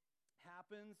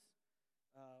happens.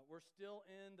 We're still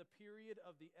in the period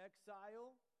of the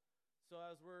exile. So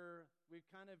as we've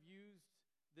kind of used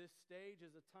this stage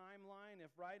as a timeline,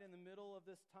 if right in the middle of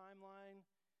this timeline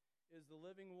is the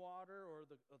living water or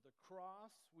the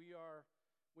cross, we are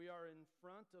in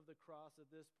front of the cross at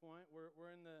this point.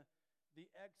 We're in the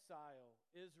exile.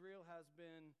 Israel has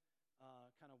been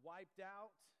kind of wiped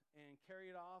out and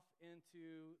carried off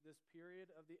into this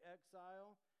period of the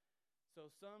exile.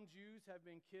 So some Jews have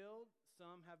been killed,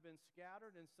 some have been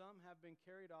scattered, and some have been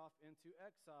carried off into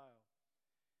exile,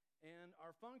 and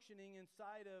are functioning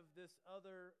inside of this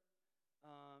other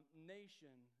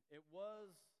nation. It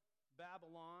was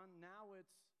Babylon. Now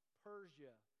it's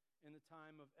Persia in the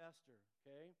time of Esther,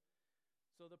 okay?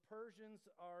 So the Persians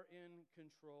are in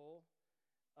control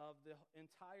of the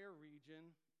entire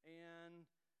region, and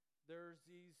there's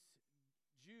these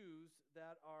Jews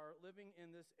that are living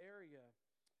in this area.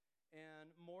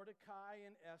 And Mordecai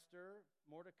and Esther,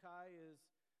 Mordecai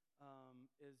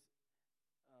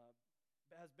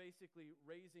has basically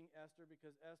raising Esther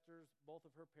because both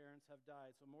of her parents have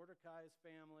died. So Mordecai's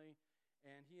family,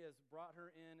 and he has brought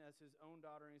her in as his own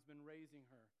daughter, and he's been raising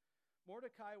her.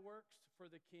 Mordecai works for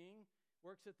the king,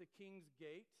 works at the king's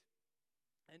gate,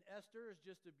 and Esther is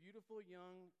just a beautiful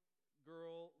young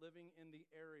girl living in the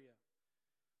area.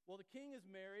 Well, the king is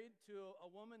married to a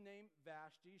woman named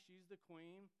Vashti. She's the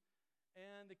queen.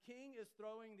 And the king is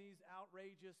throwing these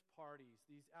outrageous parties,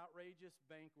 these outrageous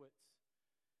banquets.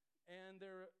 And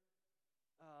they're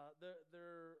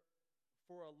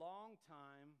for a long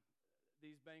time,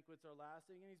 these banquets are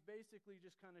lasting. And he's basically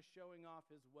just kind of showing off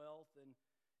his wealth and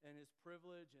his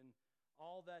privilege and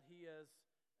all that he has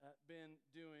been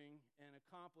doing and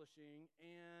accomplishing.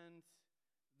 And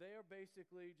they are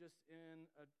basically just in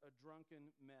a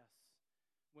drunken mess.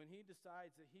 When he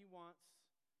decides that he wants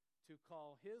to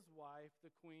call his wife,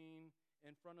 the queen,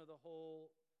 in front of the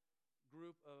whole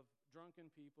group of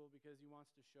drunken people because he wants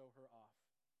to show her off.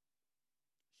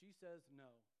 She says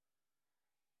no.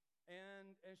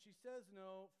 And she says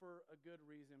no for a good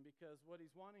reason, because what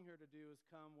he's wanting her to do is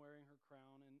come wearing her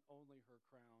crown, and only her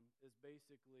crown is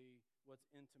basically what's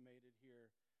intimated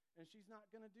here. And she's not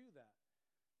going to do that.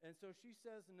 And so she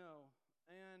says no,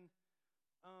 and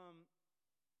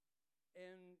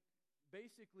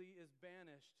basically is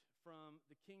banished from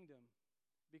the kingdom,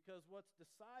 because what's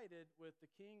decided with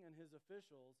the king and his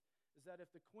officials is that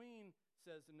if the queen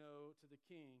says no to the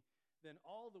king, then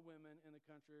all the women in the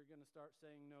country are going to start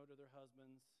saying no to their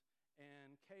husbands,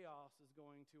 and chaos is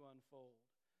going to unfold.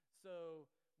 So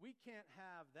we can't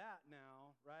have that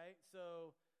now, right?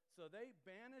 So they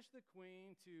banish the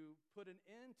queen to put an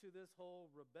end to this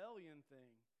whole rebellion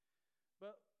thing.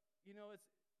 But, it's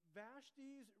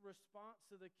Vashti's response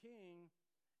to the king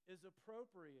is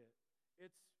appropriate.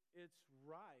 It's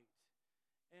right.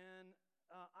 And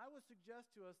I would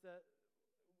suggest to us that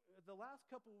the last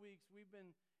couple weeks we've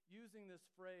been using this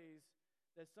phrase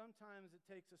that sometimes it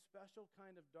takes a special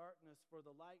kind of darkness for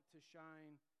the light to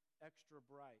shine extra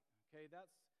bright. Okay,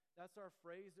 that's our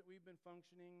phrase that we've been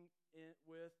functioning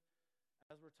with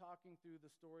as we're talking through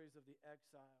the stories of the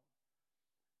exile.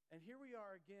 And here we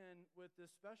are again with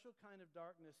this special kind of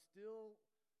darkness still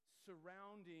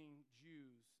surrounding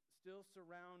Jews, still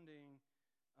surrounding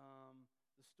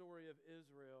the story of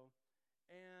Israel.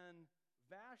 And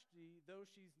Vashti, though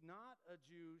she's not a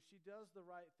Jew, she does the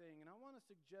right thing. And I want to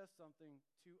suggest something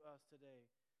to us today,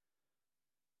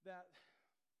 that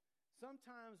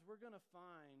sometimes we're going to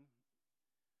find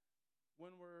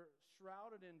when we're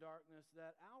shrouded in darkness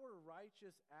that our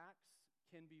righteous acts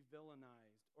can be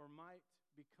villainized or might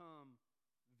become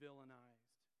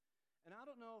villainized. And I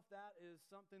don't know if that is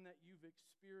something that you've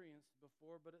experienced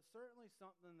before, but it's certainly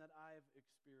something that I've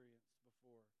experienced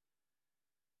before,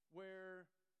 where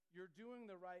you're doing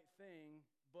the right thing,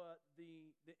 but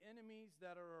the enemies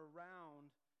that are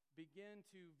around begin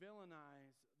to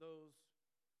villainize those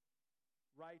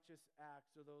righteous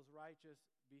acts or those righteous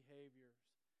behaviors.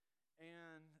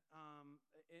 And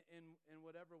in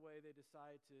whatever way they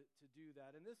decide to do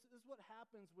that. And this is what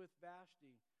happens with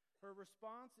Vashti. Her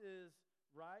response is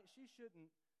right. She shouldn't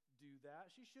do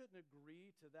that. She shouldn't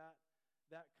agree to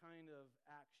that kind of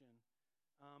action.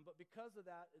 But because of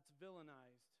that, it's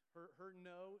villainized. Her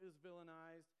no is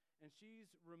villainized, and she's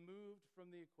removed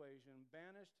from the equation,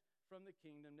 banished from the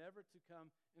kingdom, never to come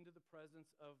into the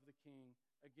presence of the king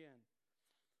again.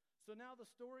 So now the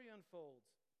story unfolds.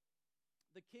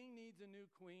 The king needs a new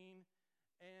queen,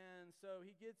 and so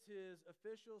he gets his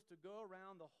officials to go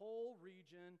around the whole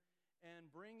region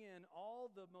and bring in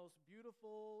all the most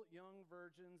beautiful young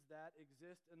virgins that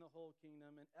exist in the whole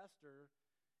kingdom. And Esther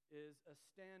is a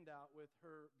standout with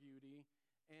her beauty,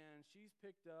 and she's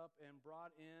picked up and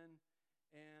brought in.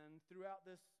 And throughout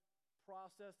this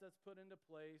process that's put into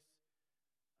place,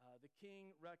 the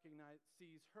king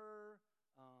sees her,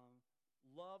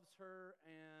 loves her,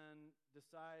 and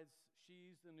decides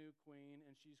she's the new queen,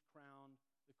 and she's crowned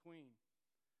the queen.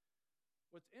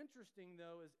 What's interesting,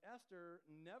 though, is Esther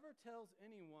never tells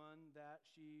anyone that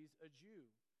she's a Jew.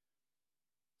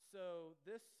 So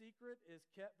this secret is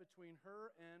kept between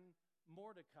her and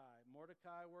Mordecai.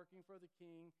 Mordecai working for the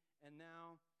king, and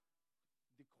now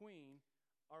the queen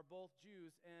are both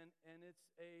Jews. And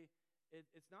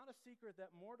it's not a secret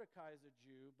that Mordecai is a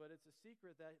Jew, but it's a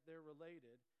secret that they're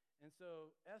related. And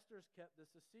so Esther's kept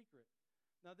this a secret.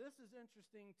 Now, this is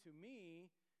interesting to me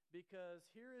because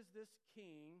here is this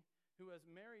king who has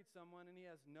married someone and he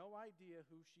has no idea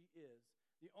who she is.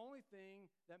 The only thing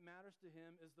that matters to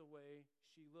him is the way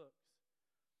she looks.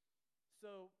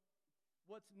 So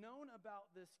what's known about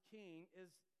this king is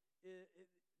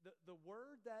the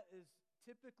word that is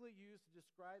typically used to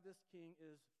describe this king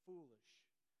is foolish.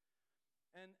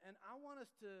 And I want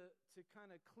us to kind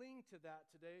of cling to that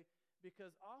today,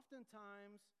 because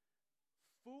oftentimes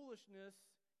foolishness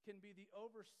can be the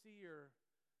overseer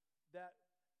that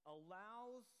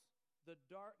allows the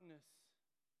darkness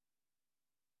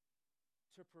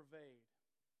to pervade.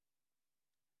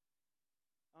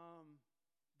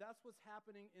 That's what's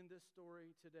happening in this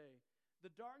story today.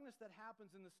 The darkness that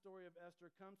happens in the story of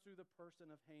Esther comes through the person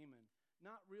of Haman,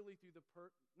 not really through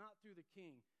not through the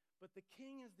king, but the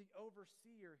king is the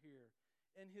overseer here,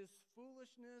 and his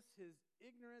foolishness, his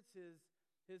ignorance,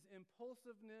 his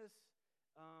impulsiveness,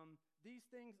 these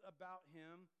things about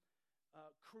him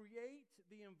create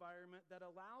the environment that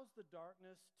allows the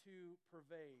darkness to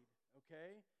pervade.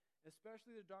 Okay,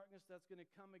 especially the darkness that's going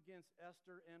to come against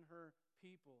Esther and her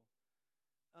people.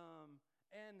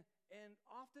 And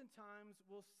oftentimes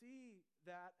we'll see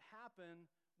that happen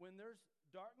when there's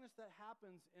darkness that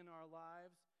happens in our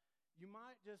lives. You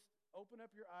might just open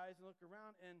up your eyes and look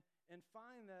around and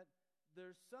find that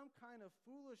there's some kind of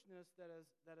foolishness that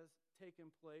has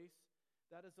taken place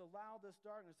that has allowed this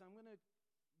darkness. I'm going to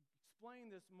explain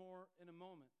this more in a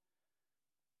moment,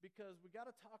 because we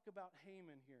got to talk about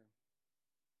Haman here.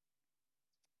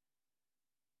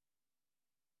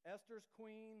 Esther's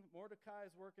queen, Mordecai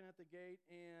is working at the gate,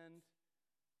 and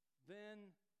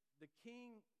then the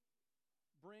king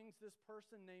brings this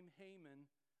person named Haman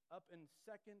up in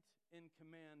second in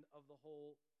command of the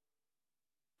whole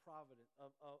province,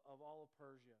 of all of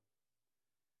Persia.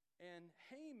 And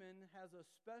Haman has a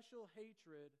special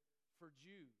hatred for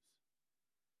Jews.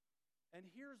 And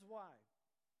here's why.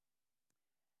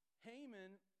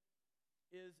 Haman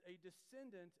is a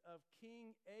descendant of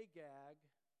King Agag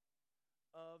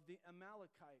of the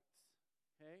Amalekites,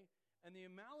 okay? And the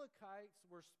Amalekites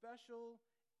were special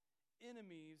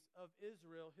enemies of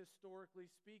Israel,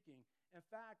 historically speaking. In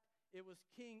fact, it was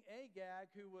King Agag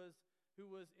who was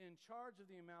in charge of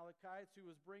the Amalekites, who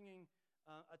was bringing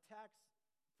attacks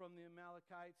from the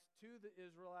Amalekites to the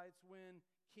Israelites when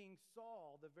King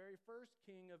Saul, the very first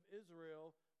king of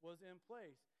Israel, was in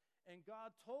place. And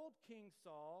God told King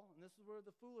Saul, and this is where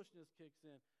the foolishness kicks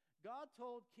in, God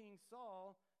told King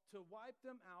Saul to wipe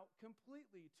them out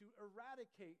completely, to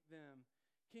eradicate them.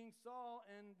 King Saul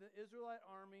and the Israelite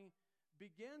army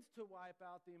begins to wipe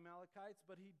out the Amalekites,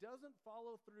 but he doesn't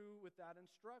follow through with that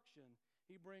instruction.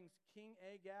 He brings King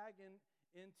Agag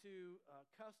into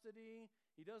custody.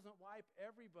 He doesn't wipe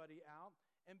everybody out.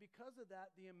 And because of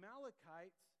that, the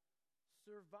Amalekites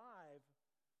survive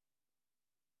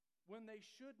when they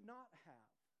should not have.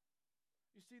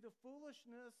 You see, the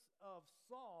foolishness of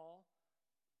Saul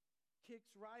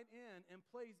kicks right in and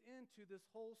plays into this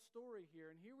whole story here.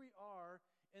 And here we are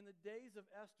in the days of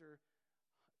Esther,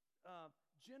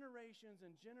 generations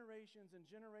and generations and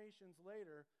generations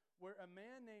later, where a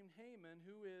man named Haman,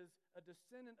 who is a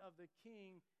descendant of the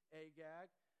king Agag,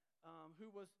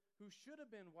 who should have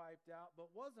been wiped out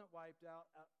but wasn't wiped out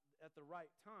at the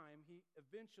right time. He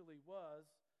eventually was,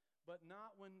 but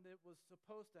not when it was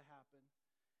supposed to happen.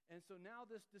 And so now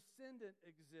this descendant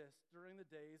exists during the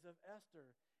days of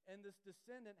Esther. And this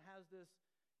descendant has this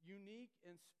unique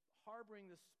and harboring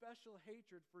this special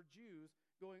hatred for Jews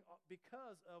going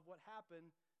because of what happened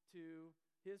to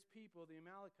his people, the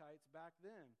Amalekites, back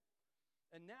then.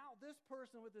 And now this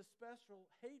person with this special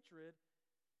hatred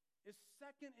is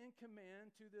second in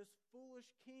command to this foolish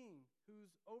king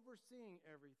who's overseeing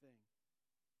everything.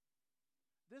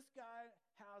 This guy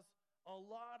has a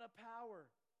lot of power.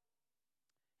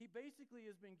 He basically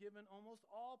has been given almost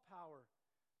all power.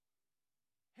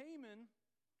 Haman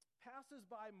passes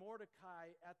by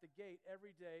Mordecai at the gate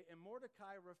every day, and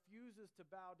Mordecai refuses to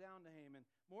bow down to Haman.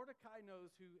 Mordecai knows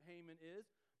who Haman is.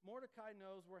 Mordecai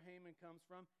knows where Haman comes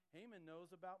from. Haman knows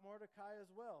about Mordecai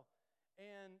as well.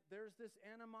 And there's this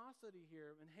animosity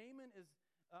here. And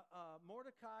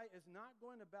Mordecai is not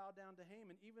going to bow down to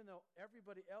Haman, even though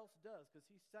everybody else does, because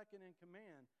he's second in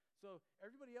command. So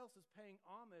everybody else is paying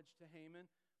homage to Haman.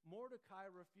 Mordecai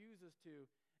refuses to.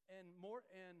 And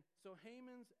so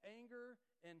Haman's anger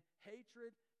and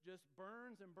hatred just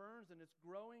burns and burns, and it's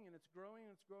growing and it's growing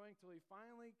and it's growing until he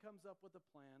finally comes up with a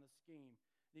plan, a scheme.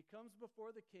 And he comes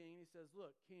before the king and he says,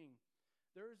 "Look, king,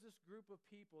 there is this group of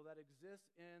people that exist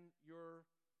in your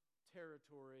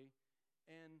territory,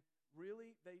 and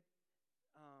really they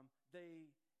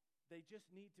they just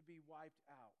need to be wiped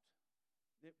out.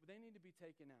 They need to be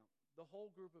taken out, the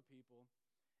whole group of people.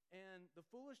 And the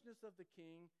foolishness of the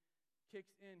king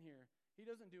kicks in here. He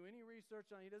doesn't do any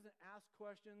research on it. He doesn't ask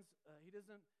questions. He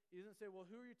doesn't say, well,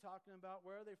 who are you talking about?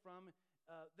 Where are they from?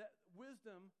 That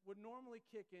wisdom would normally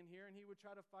kick in here, and he would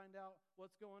try to find out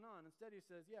what's going on. Instead, he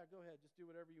says, yeah, go ahead. Just do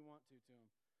whatever you want to him.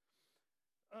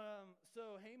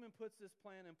 So Haman puts this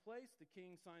plan in place. The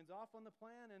king signs off on the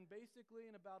plan, and basically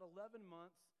in about 11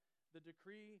 months, the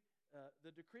decree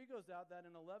goes out that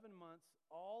in 11 months,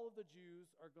 all of the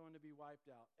Jews are going to be wiped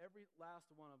out. Every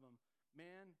last one of them.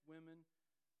 Man,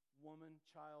 woman,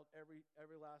 child, every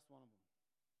last one of them.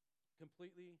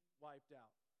 Completely wiped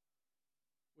out.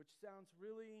 Which sounds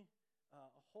really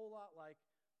a whole lot like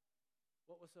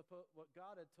what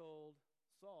God had told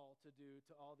Saul to do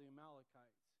to all the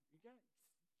Amalekites.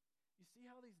 You see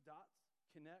how these dots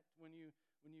connect when you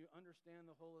understand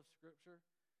the whole of Scripture?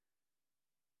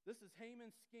 This is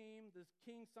Haman's scheme. This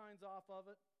king signs off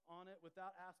on it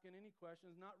without asking any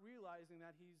questions, not realizing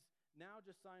that he's now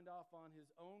just signed off on his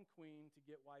own queen to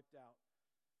get wiped out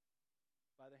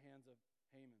by the hands of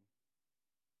Haman.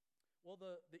 Well,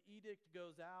 the edict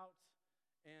goes out,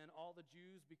 and all the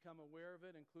Jews become aware of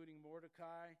it, including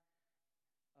Mordecai.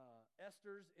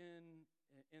 Esther's in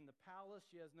the palace.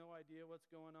 She has no idea what's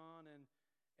going on, and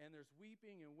there's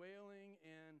weeping and wailing,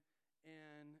 and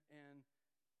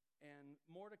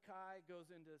Mordecai goes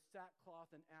into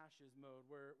sackcloth and ashes mode,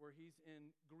 where he's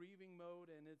in grieving mode,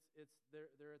 and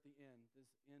they're at the end, this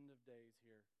end of days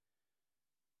here.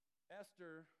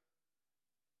 Esther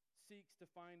seeks to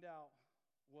find out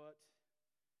what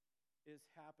is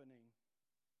happening.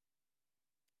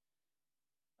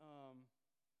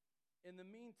 In the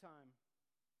meantime,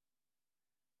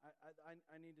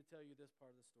 I need to tell you this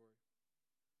part of the story.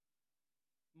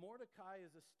 Mordecai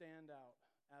is a standout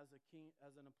as a king,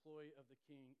 as an employee of the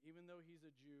king, even though he's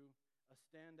a Jew, a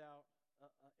standout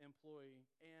employee,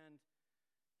 and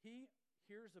he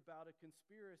hears about a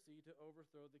conspiracy to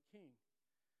overthrow the king.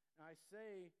 And I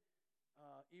say,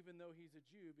 even though he's a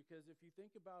Jew, because if you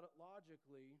think about it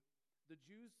logically, the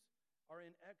Jews are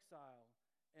in exile,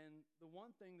 and the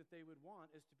one thing that they would want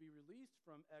is to be released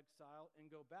from exile and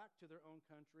go back to their own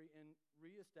country and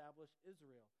reestablish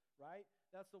Israel, right?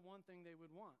 That's the one thing they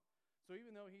would want. So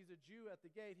even though he's a Jew at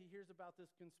the gate, he hears about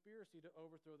this conspiracy to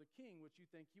overthrow the king, which you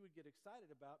think he would get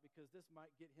excited about because this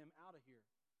might get him out of here.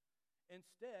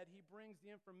 Instead, he brings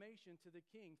the information to the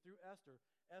king through Esther.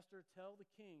 Esther, tell the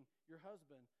king, your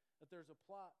husband, that there's a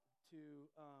plot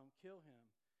to kill him.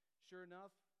 Sure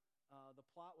enough, the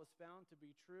plot was found to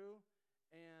be true,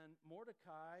 and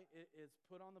Mordecai is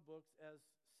put on the books as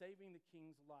saving the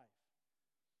king's life.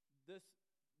 This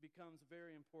becomes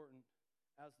very important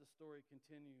as the story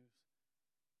continues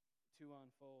to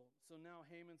unfold. So now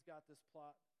Haman's got this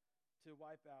plot to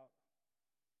wipe out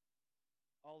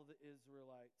all of the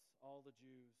Israelites, all the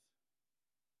Jews.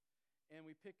 And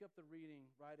we pick up the reading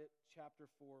right at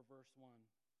chapter 4, verse 1.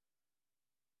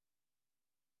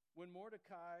 When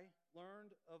Mordecai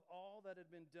learned of all that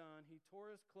had been done, he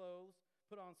tore his clothes,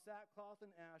 put on sackcloth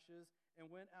and ashes, and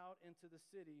went out into the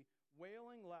city,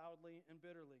 wailing loudly and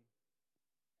bitterly.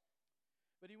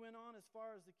 But he went on as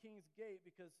far as the king's gate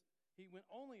because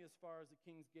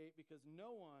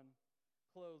no one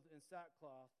clothed in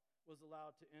sackcloth was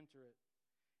allowed to enter it.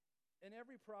 In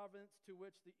every province to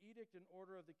which the edict and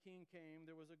order of the king came,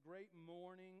 there was a great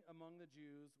mourning among the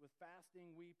Jews, with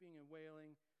fasting, weeping, and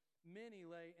wailing. Many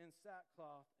lay in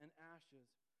sackcloth and ashes.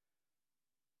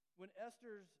 When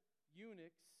Esther's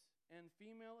eunuchs and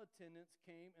female attendants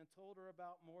came and told her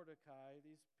about Mordecai,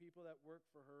 these people that work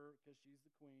for her because she's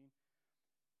the queen,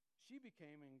 she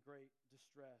became in great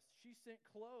distress. She sent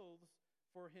clothes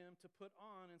for him to put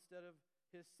on instead of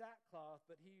his sackcloth,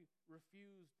 but he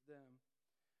refused them.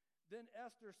 Then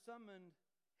Esther summoned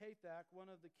Hathach, one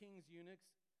of the king's eunuchs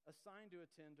assigned to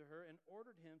attend to her, and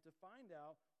ordered him to find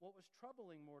out what was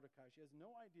troubling Mordecai. She has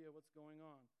no idea what's going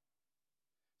on.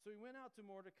 So he went out to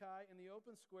Mordecai in the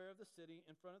open square of the city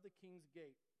in front of the king's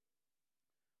gate.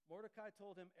 Mordecai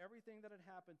told him everything that had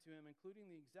happened to him, including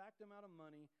the exact amount of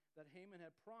money that Haman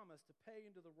had promised to pay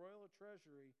into the royal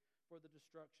treasury for the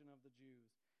destruction of the Jews.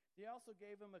 He also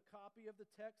gave him a copy of the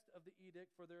text of the edict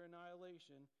for their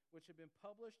annihilation, which had been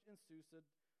published in Susa,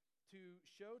 to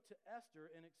show to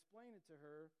Esther and explain it to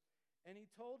her. And he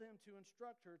told him to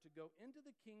instruct her to go into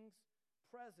the king's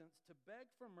presence to beg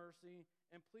for mercy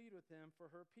and plead with him for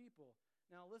her people.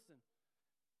 Now listen,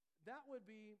 that would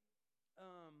be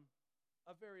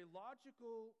a very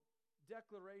logical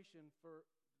declaration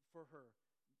for her.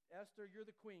 Esther, you're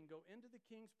the queen. Go into the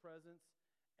king's presence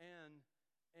and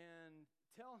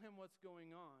tell him what's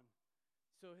going on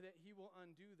so that he will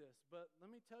undo this. But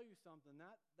let me tell you something.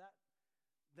 That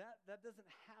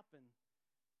doesn't happen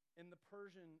in the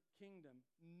Persian kingdom.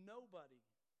 Nobody,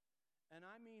 and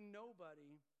I mean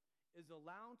nobody, is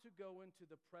allowed to go into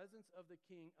the presence of the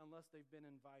king unless they've been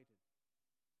invited.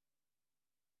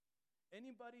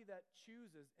 Anybody that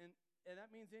chooses, and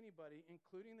that means anybody,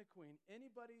 including the queen,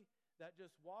 anybody that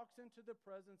just walks into the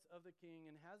presence of the king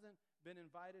and hasn't been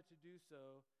invited to do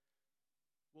so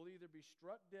will either be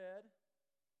struck dead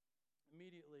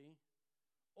immediately,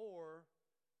 or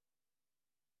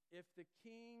if the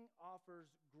king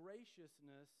offers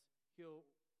graciousness, he'll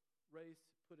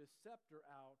put his scepter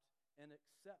out and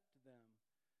accept them.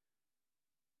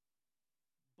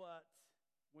 But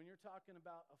when you're talking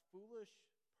about a foolish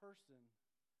person,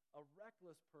 a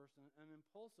reckless person, an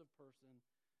impulsive person,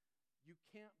 you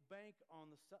can't bank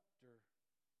on the scepter,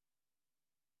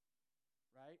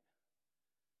 right?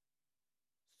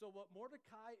 So what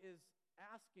Mordecai is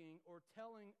asking or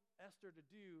telling Esther to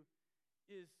do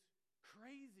is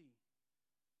crazy.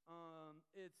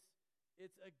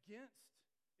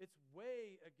 It's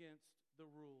way against the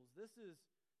rules. This is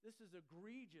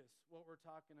egregious what we're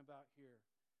talking about here.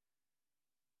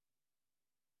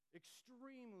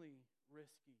 Extremely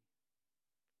risky.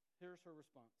 Here's her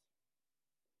response.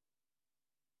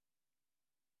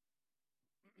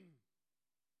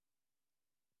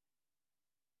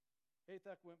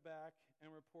 Hathach went back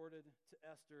and reported to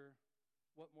Esther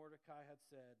what Mordecai had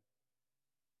said.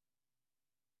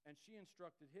 And she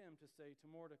instructed him to say to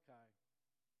Mordecai,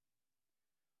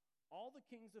 all the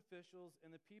king's officials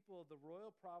and the people of the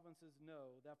royal provinces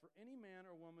know that for any man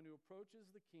or woman who approaches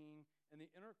the king in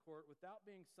the inner court without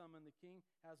being summoned, the king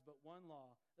has but one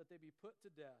law, that they be put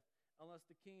to death, unless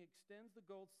the king extends the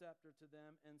gold scepter to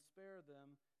them and spare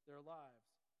them their lives.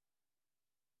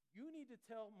 You need to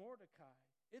tell Mordecai,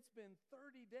 it's been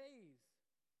 30 days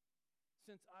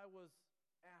since I was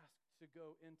asked to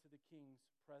go into the king's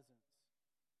presence.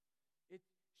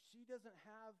 She doesn't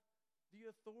have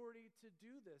the authority to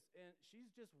do this, and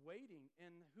she's just waiting,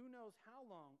 and who knows how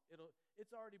long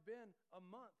it's already been a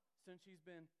month since she's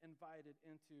been invited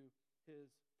into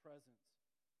his presence.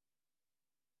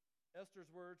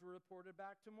 Esther's words were reported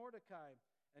back to Mordecai,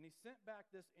 and he sent back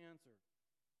this answer.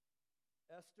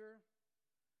 Esther,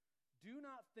 do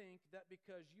not think that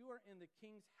because you are in the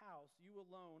king's house, you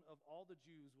alone of all the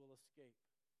Jews will escape.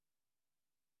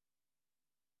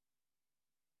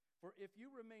 For if you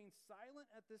remain silent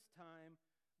at this time,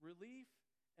 relief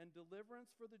and deliverance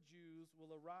for the Jews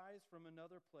will arise from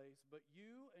another place, but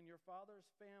you and your father's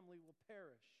family will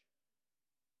perish.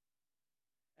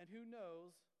 And who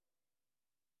knows,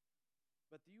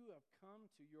 but you have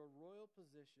come to your royal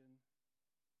position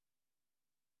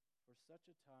for such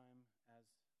a time as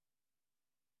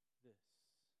this.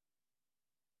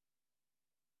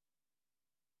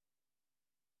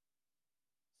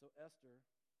 So Esther,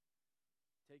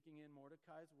 taking in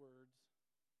Mordecai's words,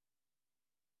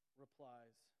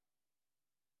 replies,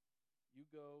 you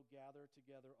go gather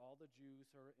together all the Jews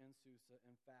who are in Susa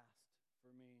and fast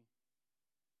for me.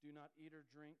 Do not eat or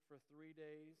drink for 3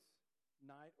 days,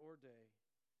 night or day.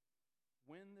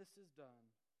 When this is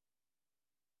done,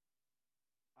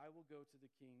 I will go to the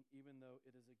king, even though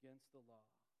it is against the law.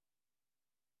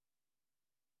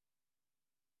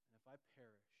 And if I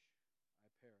perish,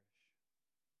 I perish.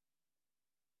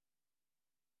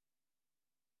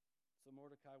 So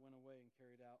Mordecai went away and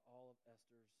carried out all of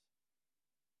Esther's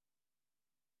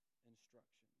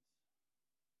instructions.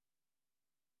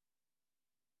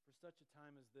 For such a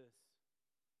time as this.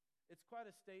 It's quite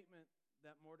a statement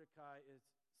that Mordecai is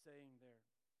saying there.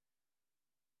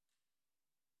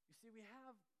 You see, we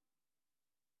have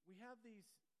these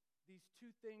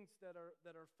two things that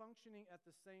are functioning at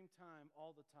the same time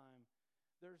all the time.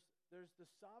 There's the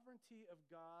sovereignty of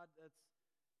God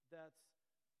that's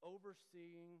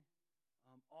overseeing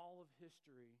all of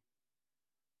history.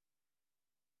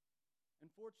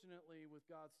 Unfortunately, with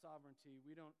God's sovereignty,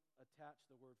 we don't attach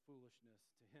the word foolishness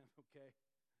to him, okay?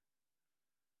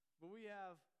 But we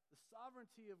have the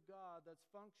sovereignty of God that's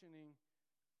functioning,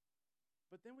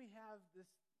 but then we have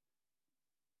this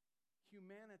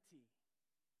humanity,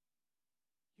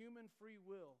 human free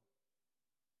will,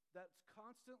 that's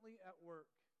constantly at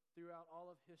work throughout all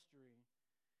of history.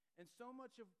 And so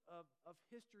much of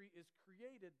history is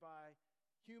created by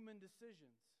human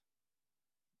decisions.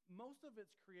 Most of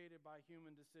it's created by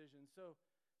human decisions. So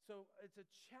it's a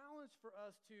challenge for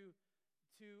us to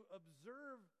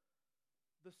observe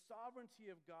the sovereignty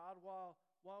of God while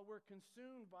we're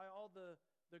consumed by all the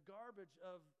garbage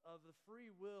of the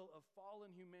free will of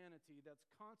fallen humanity that's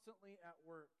constantly at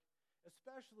work,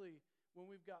 especially when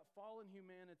we've got fallen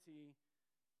humanity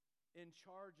in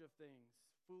charge of things,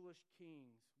 foolish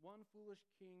kings, one foolish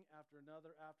king after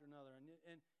another after another. And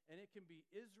it can be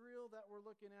Israel that we're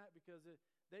looking at, because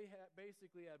they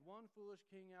basically had one foolish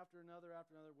king after another,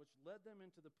 which led them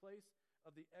into the place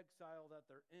of the exile that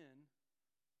they're in.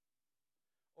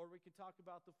 Or we could talk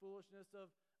about the foolishness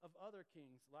of other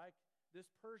kings, like this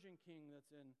Persian king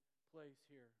that's in place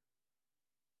here.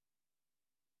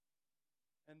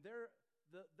 And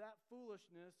that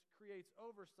foolishness creates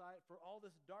oversight for all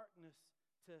this darkness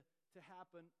to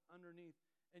happen underneath.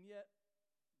 And yet,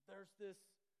 there's this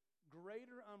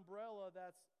greater umbrella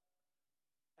that's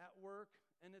at work,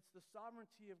 and it's the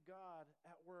sovereignty of God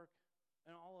at work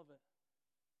in all of it.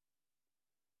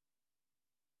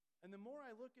 And the more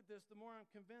I look at this, the more I'm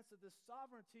convinced that this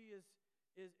sovereignty it's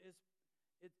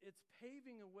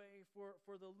paving a way for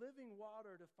the living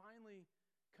water to finally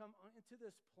come into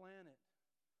this planet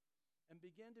and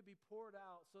begin to be poured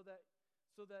out, so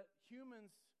that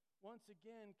humans once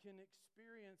again can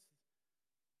experience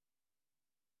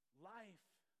life,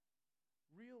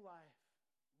 real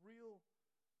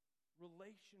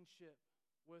relationship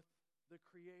with the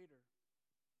Creator.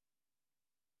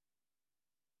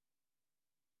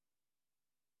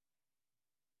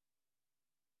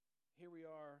 Here we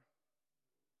are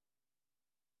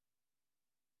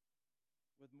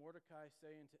with Mordecai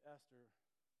saying to Esther,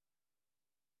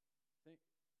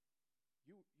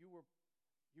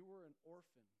 you were an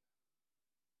orphan.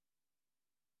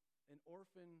 An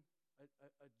orphan,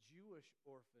 a Jewish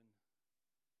orphan.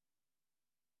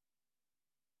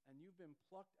 And you've been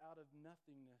plucked out of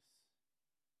nothingness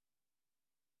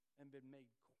and been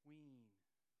made queen.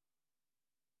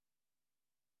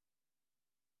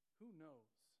 Who knows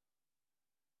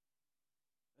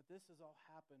that this has all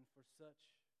happened for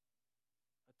such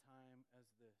a time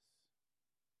as this?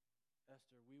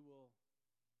 Esther, we will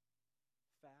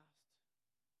fast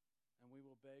and we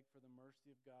will beg for the mercy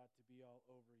of God to be all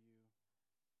over you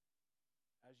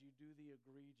as you do the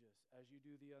egregious, as you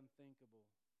do the unthinkable,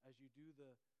 as you do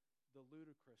the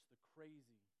ludicrous, the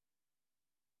crazy,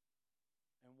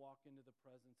 and walk into the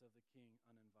presence of the king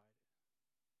uninvited.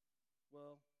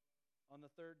 Well, on the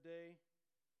third day,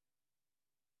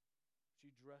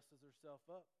 she dresses herself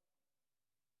up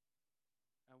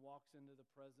and walks into the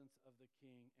presence of the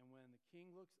king. And when the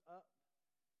king looks up,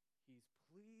 he's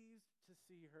pleased to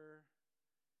see her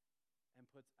and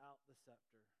puts out the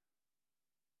scepter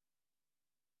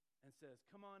and says,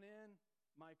 "Come on in,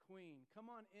 my queen. Come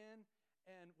on in,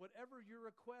 and whatever your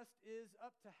request is,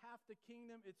 up to half the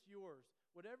kingdom, it's yours.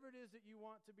 Whatever it is that you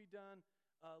want to be done,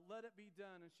 let it be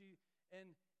done." And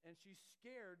she's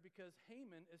scared because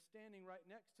Haman is standing right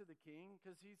next to the king,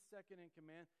 because he's second in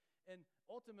command. And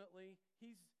ultimately,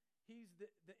 he's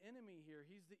the enemy here.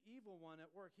 He's the evil one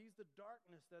at work. He's the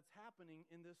darkness that's happening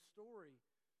in this story.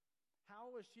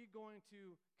 How is she going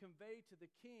to convey to the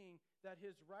king that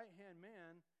his right-hand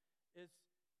man is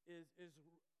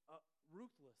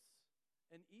ruthless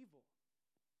and evil?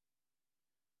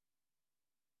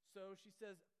 So she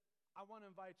says, "I want to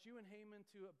invite you and Haman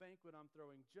to a banquet I'm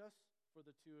throwing just for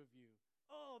the two of you."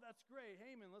 "Oh, that's great.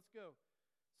 Haman, let's go."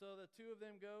 So the two of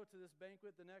them go to this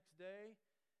banquet the next day.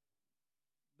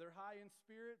 They're high in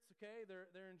spirits, okay?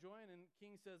 They're enjoying, and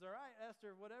king says, "All right,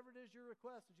 Esther, whatever it is your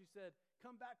request." And she said,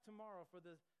 "Come back tomorrow for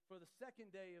the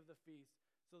second day of the feast."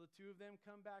 So the two of them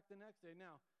come back the next day.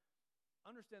 Now,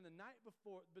 understand, the night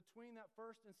before, between that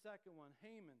first and second one,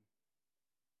 Haman,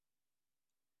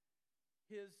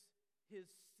 his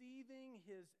seething,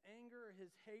 his anger,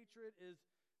 his hatred is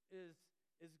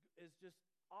just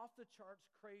off the charts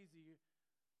crazy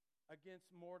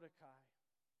against Mordecai.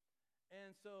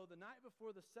 And so the night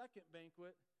before the second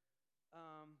banquet,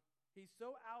 he's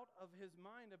so out of his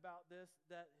mind about this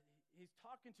that he's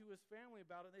talking to his family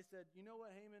about it. They said, "You know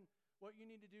what, Haman, what you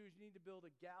need to do is you need to build a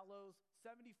gallows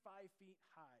 75 feet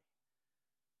high."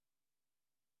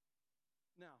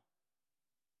 Now,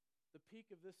 the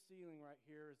peak of this ceiling right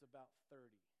here is about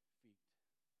 30 feet.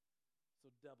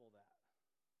 So double that.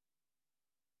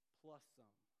 Plus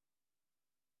some.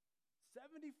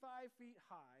 75 feet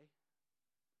high.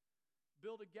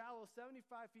 Build a gallows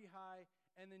 75 feet high,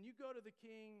 and then you go to the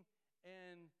king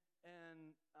and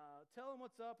tell him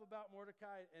what's up about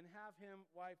Mordecai and have him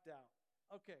wiped out.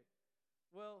 Okay.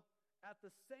 Well, at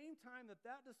the same time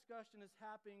that discussion is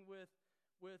happening with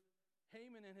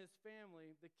Haman and his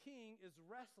family, the king is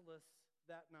restless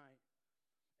that night.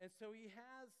 And so he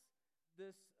has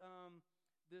this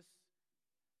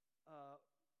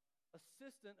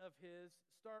assistant of his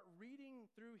start reading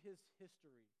through his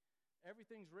history.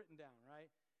 Everything's written down, right?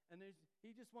 And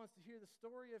he just wants to hear the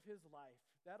story of his life.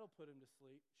 That'll put him to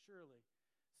sleep, surely.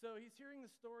 So he's hearing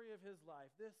the story of his life.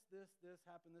 This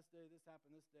happened this day, this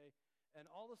happened this day. And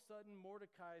all of a sudden,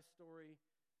 Mordecai's story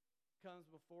comes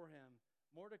before him.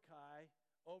 Mordecai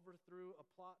overthrew a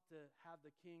plot to have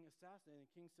the king assassinated.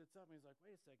 The king sits up and he's like,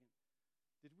 wait a second.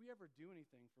 Did we ever do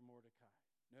anything for Mordecai?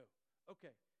 No.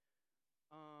 Okay.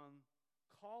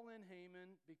 Call in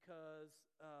Haman because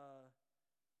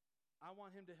I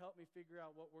want him to help me figure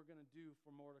out what we're going to do for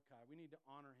Mordecai. We need to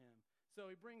honor him. So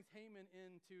he brings Haman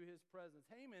into his presence.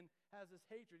 Haman has this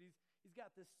hatred. He's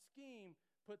got this scheme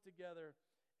put together.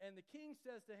 And the king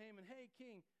says to Haman, hey,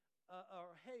 king,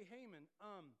 hey, Haman,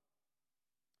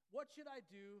 what should I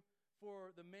do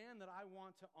for the man that I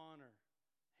want to honor?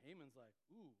 Haman's like,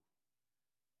 ooh,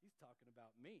 he's talking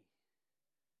about me.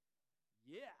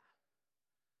 Yeah.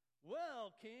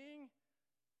 Well, king,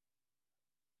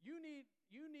 you need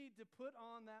to put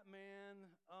on that man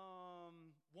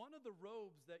one of the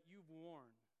robes that you've worn.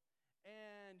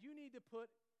 And you need to put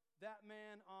that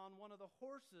man on one of the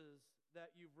horses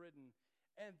that you've ridden.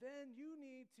 And then you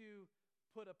need to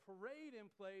put a parade in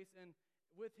place, and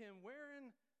with him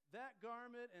wearing that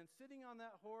garment and sitting on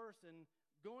that horse and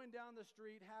going down the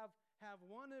street, have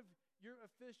one of your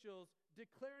officials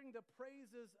declaring the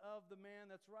praises of the man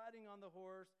that's riding on the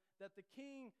horse, that the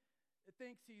king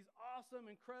thinks he's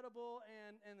awesome, incredible,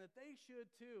 and that they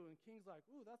should too. And king's like,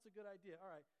 ooh, that's a good idea.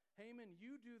 All right, Haman,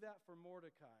 you do that for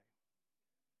Mordecai.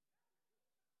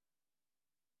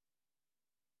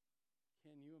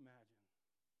 Can you imagine?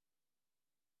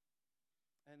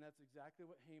 And that's exactly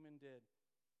what Haman did.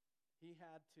 He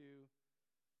had to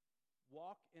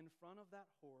walk in front of that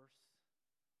horse,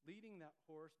 leading that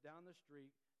horse down the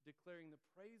street, declaring the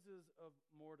praises of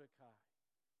Mordecai.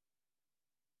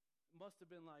 It must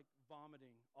have been like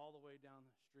vomiting all the way down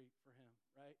the street for him,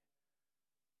 right?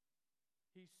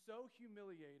 He's so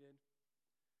humiliated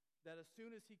that as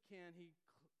soon as he can, he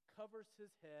covers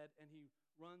his head and he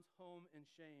runs home in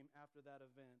shame after that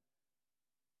event.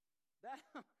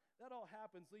 That all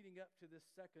happens leading up to this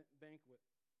second banquet.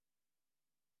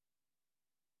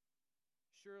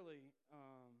 Surely,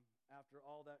 after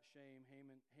all that shame,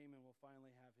 Haman will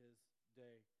finally have his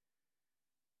day.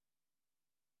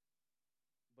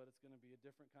 But it's going to be a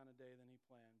different kind of day than he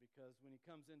planned, because when he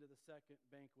comes into the second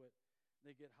banquet,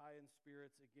 they get high in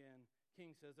spirits again.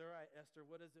 King says, all right, Esther,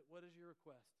 what is it? What is your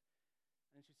request?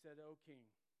 And she said, oh, king,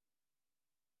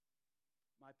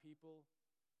 my people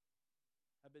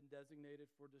have been designated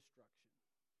for destruction.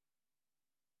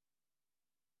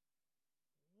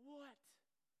 What?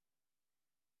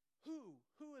 Who?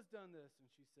 Who has done this? And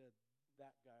she said,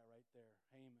 that guy right there,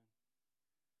 Haman.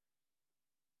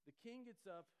 The king gets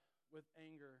up with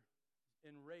anger,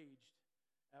 enraged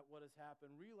at what has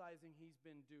happened, realizing he's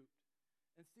been duped.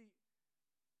 And see,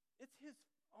 it's his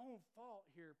own fault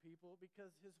here, people,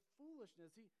 because his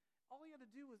foolishness, all he had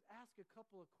to do was ask a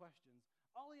couple of questions.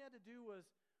 All he had to do was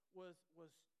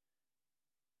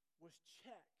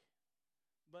check.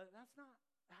 But that's not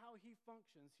how he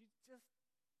functions.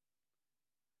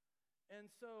 And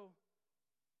so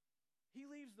he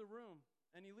leaves the room,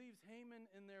 and he leaves Haman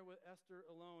in there with Esther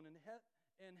alone. And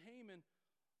Haman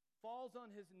falls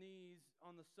on his knees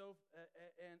on the sofa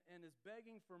and is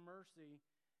begging for mercy.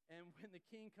 And when the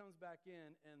king comes back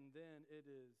in, and then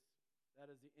that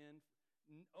is the end.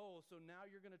 Oh, so now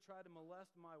you're going to try to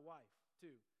molest my wife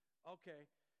too. Okay.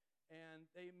 And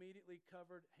they immediately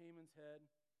covered Haman's head.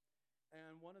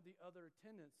 And one of the other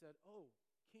attendants said, oh,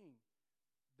 king,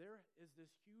 there is this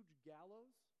huge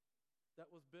gallows that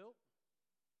was built.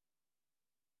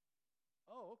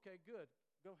 Oh, okay, good.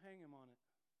 Go hang him on it.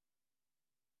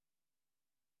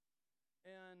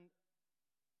 And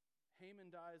Haman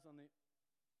dies on the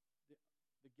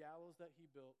gallows that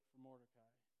he built for Mordecai.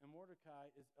 And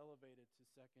Mordecai is elevated to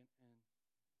second in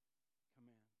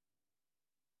command.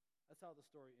 That's how the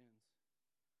story ends.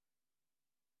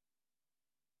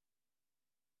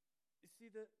 You see,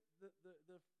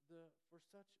 for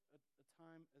such a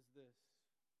time as this,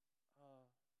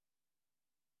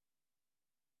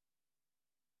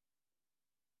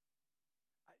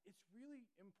 it's really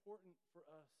important for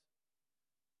us,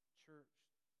 church,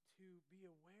 to be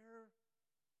aware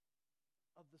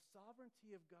of the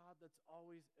sovereignty of God that's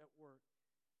always at work.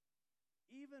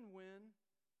 Even when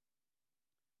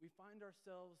we find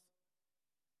ourselves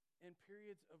in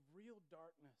periods of real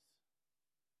darkness.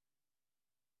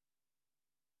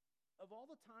 Of all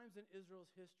the times in Israel's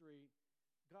history,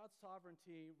 God's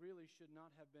sovereignty really should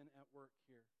not have been at work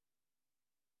here.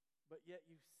 But yet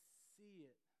you see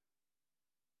it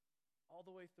all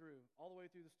the way through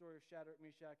the story of Shadrach,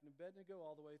 Meshach, and Abednego,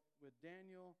 all the way with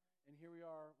Daniel, and here we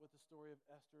are with the story of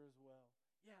Esther as well.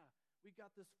 Yeah, we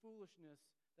got this foolishness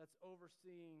that's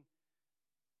overseeing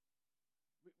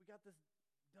We got this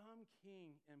dumb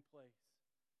king in place.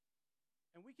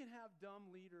 And we can have dumb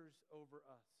leaders over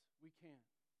us. We can.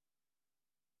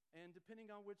 And depending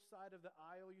on which side of the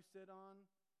aisle you sit on,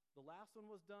 the last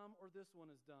one was dumb or this one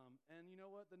is dumb. And you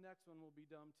know what? The next one will be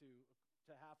dumb too,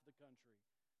 to half the country.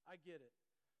 I get it.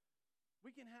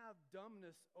 We can have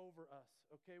dumbness over us,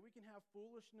 okay? We can have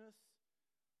foolishness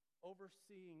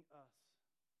overseeing us.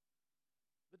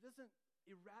 But it doesn't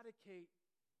eradicate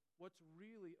what's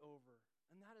really over.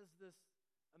 And that is this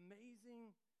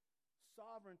amazing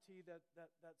sovereignty that's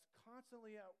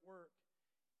constantly at work,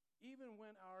 even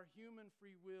when our human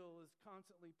free will is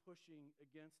constantly pushing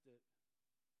against it.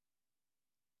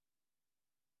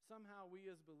 Somehow we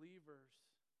as believers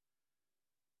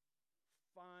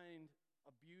find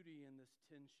a beauty in this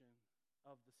tension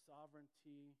of the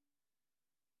sovereignty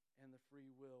and the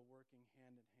free will working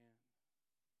hand in hand.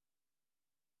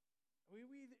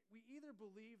 We either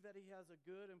believe that he has a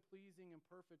good and pleasing and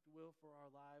perfect will for our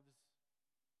lives,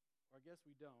 or I guess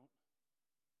we don't.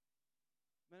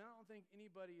 I don't think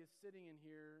anybody is sitting in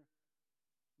here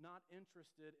not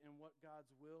interested in what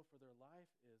God's will for their life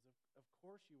is. Of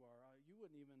course you are. You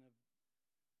wouldn't even have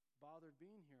bothered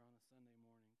being here on a Sunday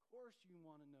morning. Of course you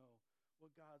want to know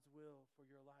what God's will for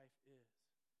your life is.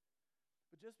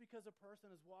 But just because a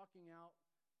person is walking out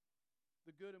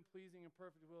the good and pleasing and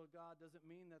perfect will of God doesn't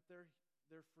mean that their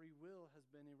free will has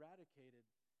been eradicated.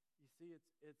 You see,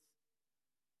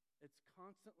 it's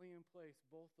constantly in place,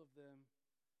 both of them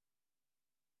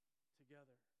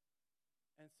together.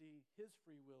 And see, his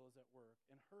free will is at work,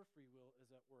 and her free will is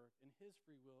at work, and his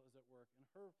free will is at work, and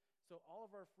her. So all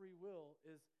of our free will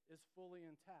is fully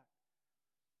intact.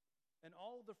 And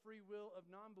all of the free will of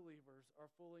non-believers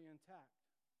are fully intact.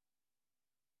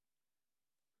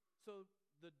 So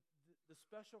the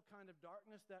special kind of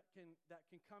darkness that can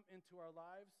come into our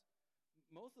lives,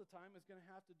 most of the time is going to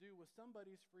have to do with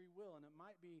somebody's free will. And it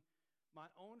might be my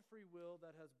own free will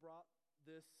that has brought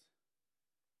this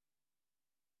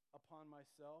upon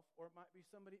myself, or it might be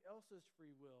somebody else's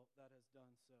free will that has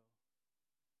done so.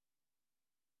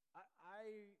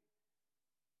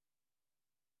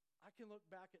 I can look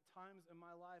back at times in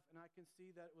my life and I can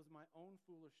see that it was my own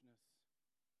foolishness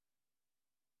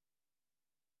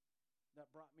that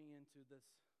brought me into this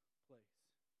place.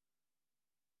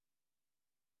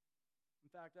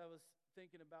 In fact, I was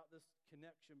thinking about this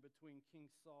connection between King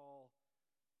Saul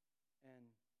and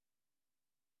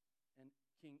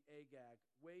King Agag,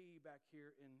 way back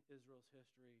here in Israel's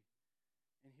history.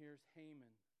 And here's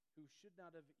Haman, who should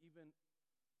not have even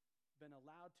been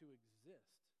allowed to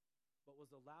exist, but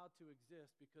was allowed to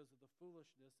exist because of the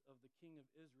foolishness of the king of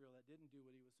Israel that didn't do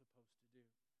what he was supposed to do.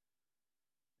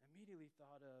 I immediately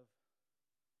thought of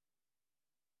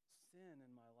sin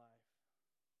in my life.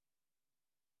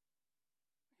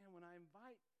 And when I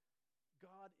invite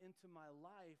God into my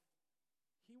life,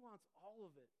 he wants all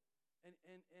of it. And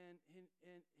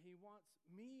he wants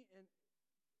me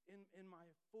in my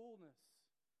fullness.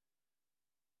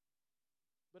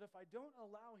 But if I don't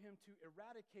allow him to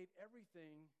eradicate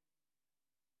everything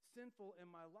sinful in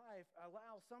my life, I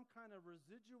allow some kind of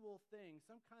residual thing,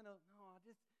 some kind of,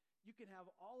 you can have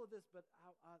all of this, but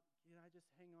I just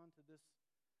hang on to this.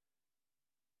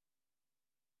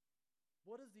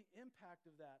 What is the impact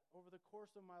of that over the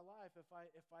course of my life if I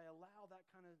allow that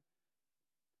kind of,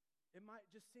 it might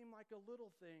just seem like a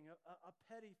little thing, a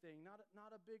petty thing, not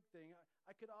a big thing.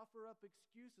 I could offer up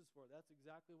excuses for it. That's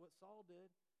exactly what Saul did.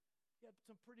 He had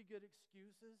some pretty good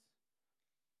excuses.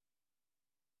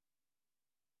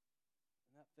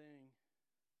 And that thing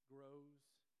grows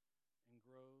and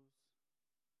grows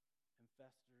and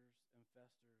festers and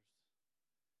festers.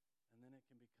 And then it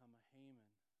can become a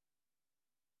Haman,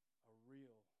 a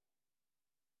real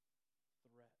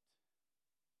threat.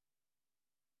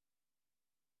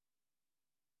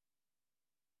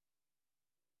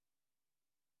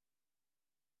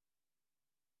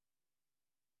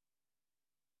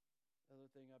 The other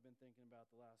thing I've been thinking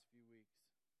about the last few weeks,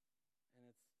 and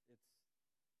it's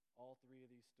all three of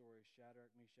these stories, Shadrach,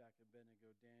 Meshach,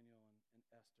 Abednego, Daniel, and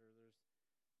Esther.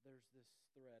 There's this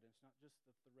thread, and it's not just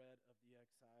the thread of the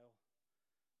exile, of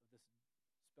this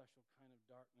special kind of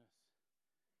darkness,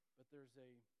 but there's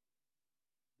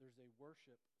a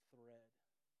worship thread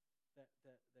that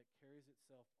carries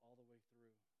itself all the way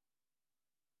through.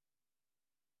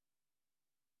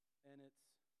 And it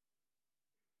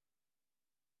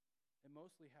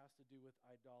mostly has to do with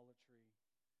idolatry,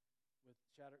 with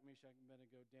Shadrach, Meshach, and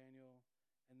Abednego, Daniel,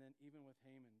 and then even with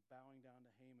Haman, bowing down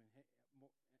to Haman.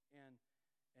 And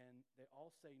they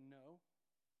all say no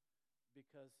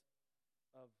because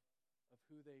of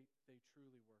who they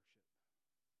truly worship.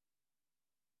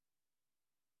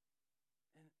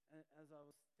 as I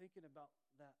was thinking about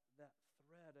that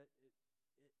thread,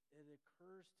 it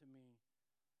occurs to me,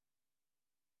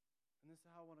 and this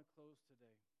is how I want to close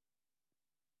today.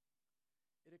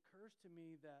 It occurs to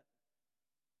me that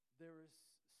there is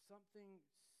something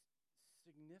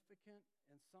significant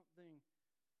and something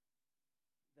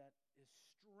that is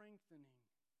strengthening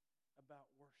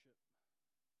about worship,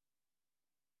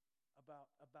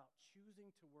 about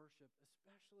choosing to worship,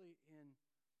 especially in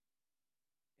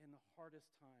the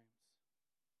hardest times.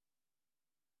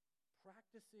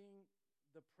 Practicing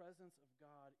the presence of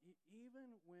God,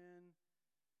 even when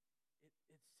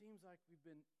it seems like we've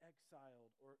been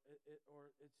exiled, or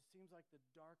it seems like the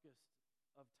darkest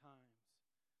of times.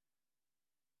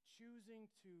 Choosing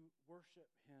to worship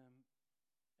Him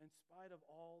in spite of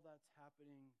all that's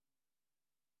happening,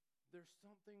 there's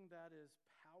something that is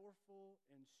powerful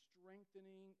and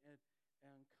strengthening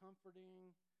and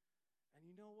comforting. And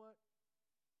you know what?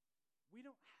 We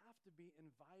don't have to be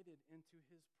invited into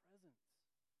His presence.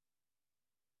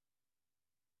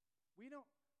 We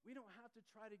don't have to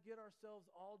try to get ourselves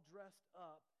all dressed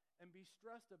up and be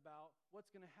stressed about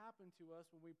what's going to happen to us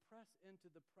when we press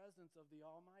into the presence of the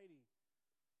Almighty.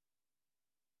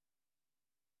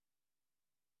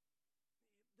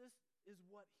 This is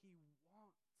what He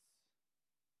wants.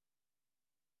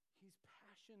 He's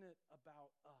passionate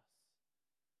about us.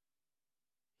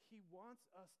 He wants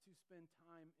us to spend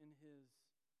time in His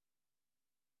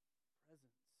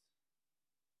presence.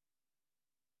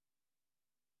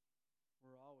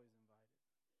 We're always invited.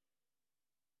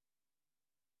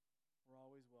 We're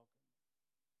always welcome.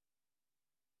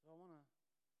 So I want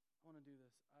to do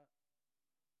this.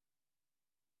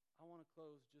 I want to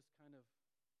close just kind of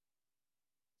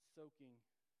soaking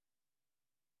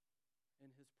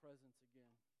in His presence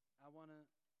again. I want to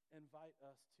invite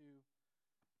us to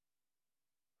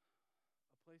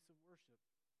a place of worship.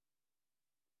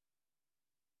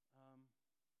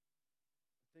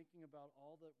 Thinking about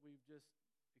all that we've just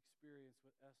experienced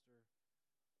with Esther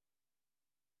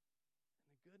and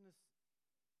the goodness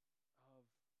of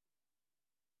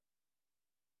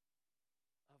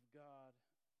God,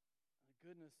 the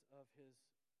goodness of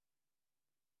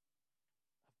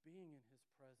being in His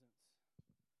presence.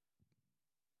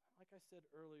 Like I said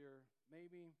earlier,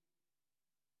 maybe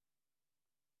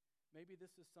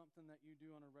this is something that you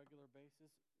do on a regular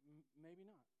basis. Maybe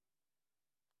not.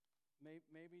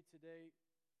 Maybe today,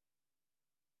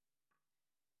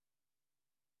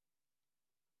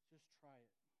 just try it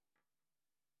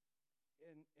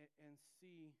and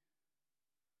see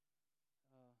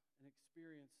and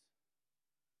experience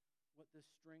what this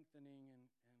strengthening and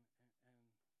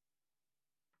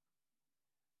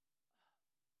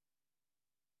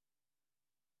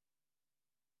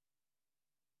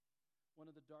one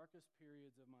of the darkest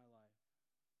periods of my life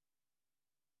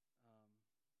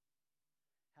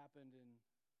happened in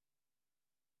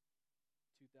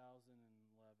 2011.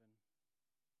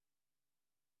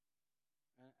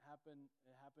 And it happened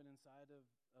inside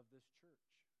of this church,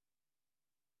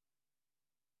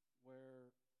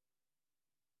 where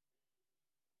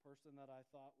a person that I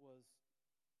thought was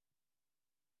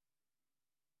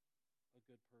a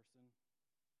good person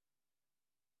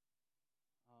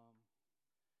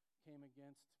came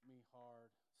against me hard,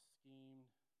 schemed,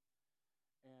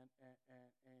 and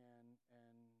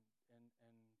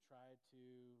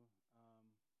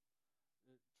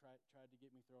tried to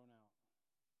get me thrown out.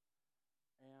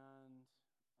 And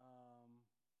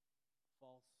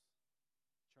false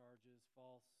charges,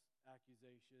 false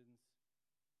accusations.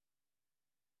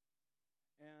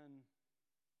 And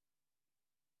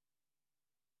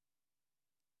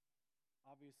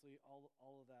obviously all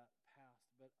of that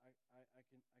passed, but I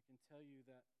can tell you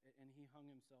that, and he hung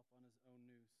himself on his own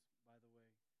noose, by the way.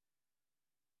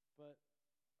 But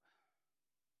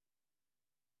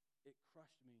it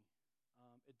crushed me.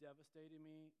 It devastated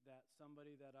me that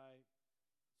somebody that I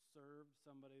served,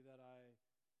 somebody that I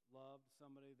loved,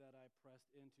 somebody that I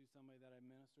pressed into, somebody that I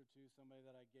ministered to, somebody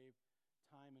that I gave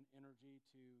time and energy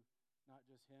to, not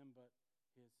just him, but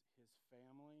his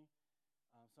family,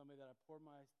 somebody that I poured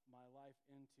my life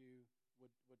into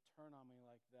would turn on me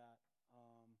like that.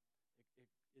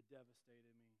 It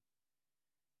devastated me.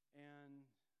 And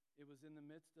it was in the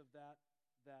midst of that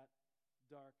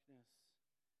darkness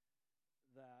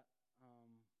that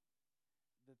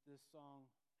this song,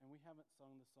 and we haven't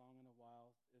sung the song in a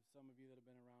while. If some of you that have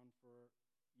been around for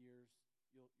years,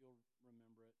 you'll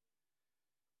remember it.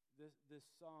 This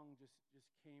song just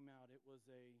came out. It was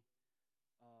a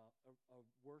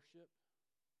worship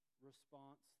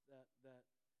response that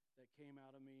came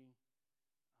out of me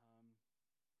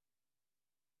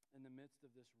in the midst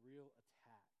of this real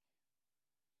attack.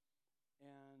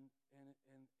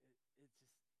 it's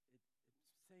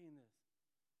saying this.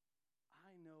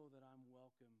 I know that I'm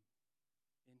welcome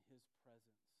in his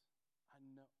presence. I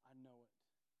know it.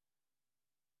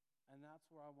 And that's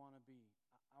where I want to be.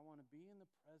 I want to be in the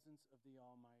presence of the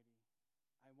Almighty.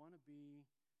 I want to be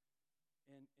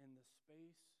in the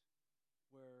space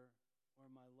where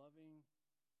my loving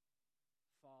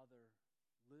Father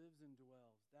lives and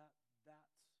dwells. That's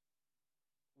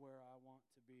where I want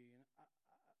to be. And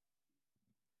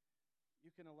you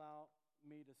can allow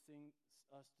me to sing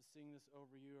us to sing this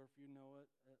over you, or if you know it,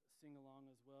 sing along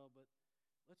as well. But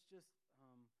let's just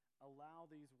allow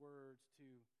these words to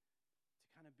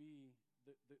kind of be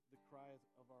the cries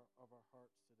of our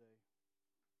hearts today.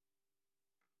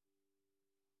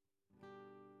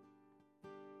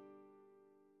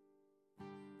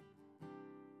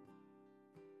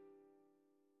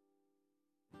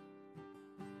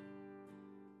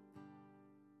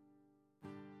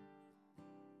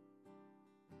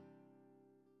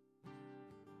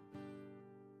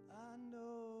 I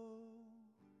know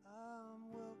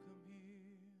I'm welcome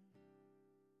here.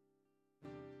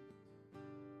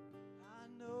 I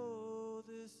know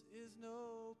this is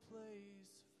no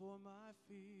place for my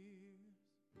fears.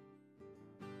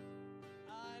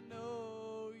 I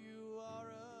know you are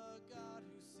a God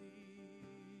who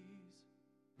sees.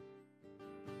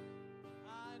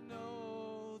 I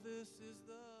know this is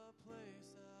the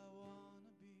place I want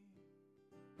to be,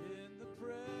 in the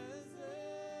presence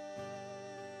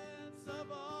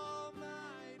of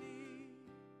Almighty,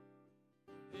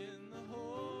 in the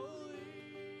Holy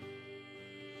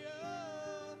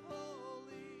of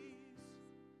Holies,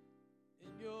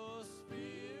 in your Spirit.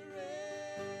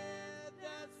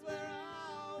 That's where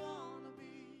I want to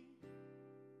be,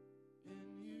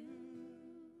 in you,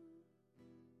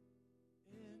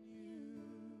 in you.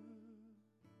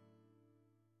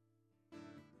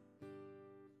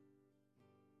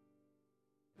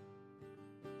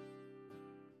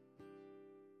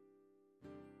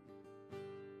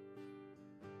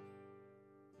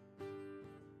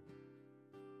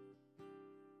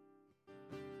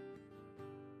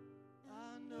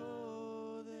 I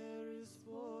know there is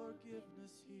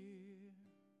forgiveness here.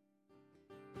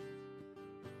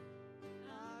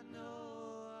 I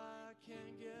know I can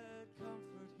get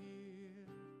comfort here.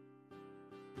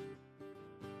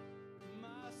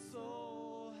 My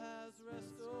soul has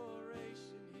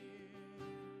restoration here.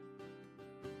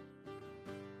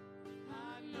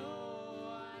 I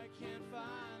know I can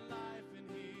find life in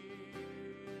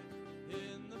here,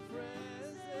 in the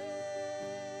presence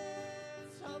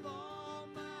of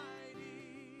Almighty,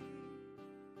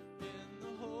 in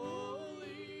the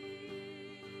Holy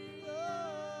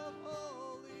of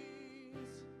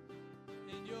Holies,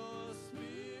 in your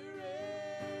Spirit.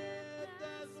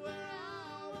 That's where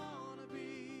I want to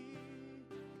be,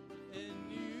 in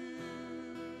you,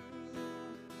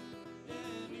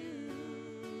 in you.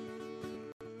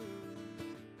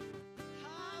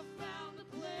 I found a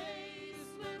place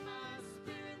where my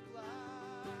spirit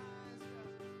flies.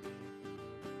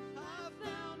 I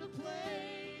found a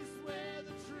place where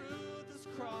the truth has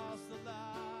crossed the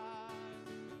line.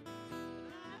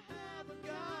 And I have a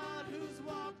God who's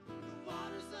walked through the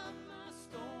waters of my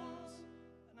storms.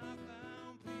 And I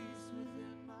found peace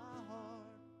within my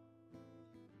heart,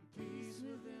 and peace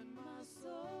within my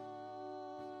soul.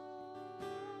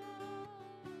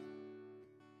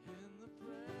 In the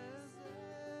presence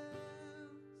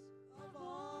of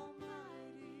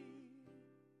Almighty,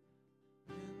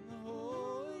 in the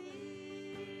Holy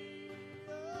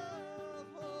of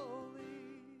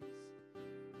Holies,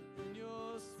 in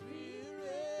your Spirit.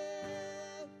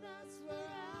 That's where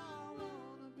I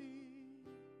want to be,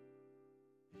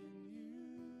 in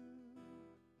you,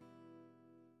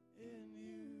 in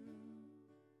you.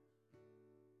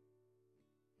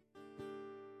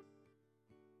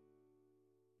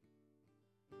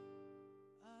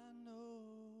 I know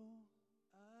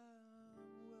I'm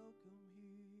welcome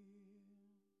here.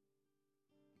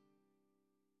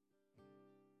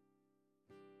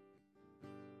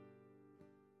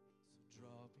 So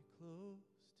draw me close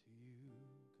to you.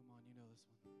 Come on, you know this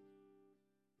one.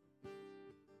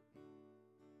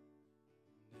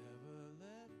 Never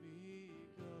let me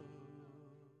go.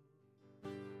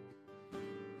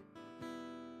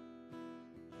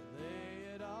 Lay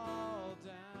it all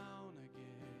down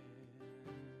again,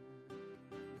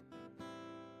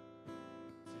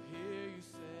 to hear you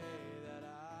say that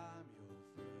I'm your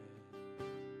friend.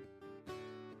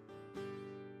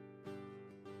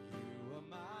 You are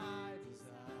my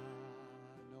desire.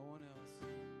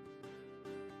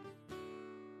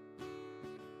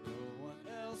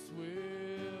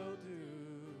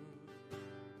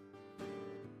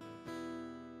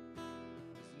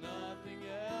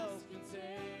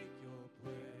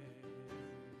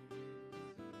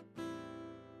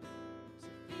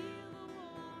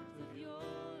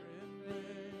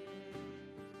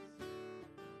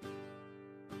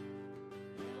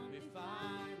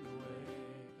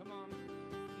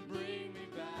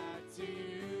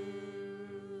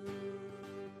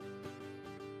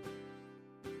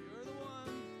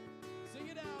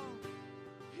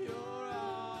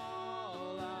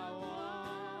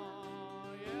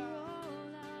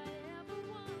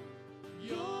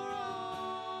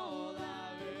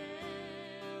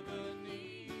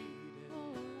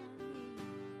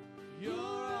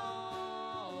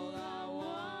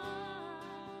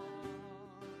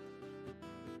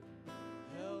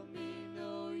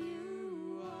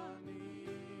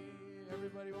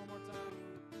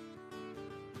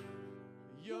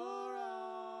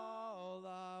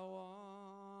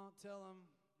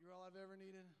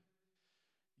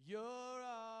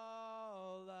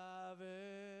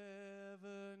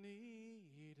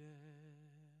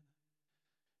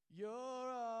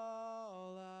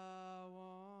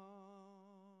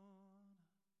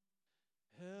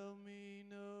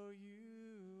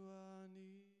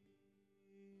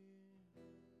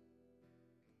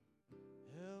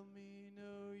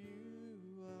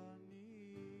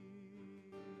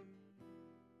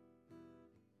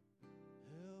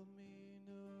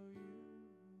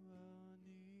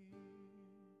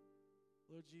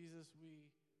 Lord Jesus, we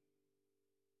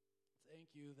thank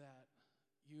you that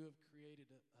you have created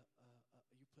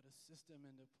you put a system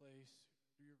into place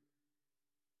through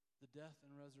the death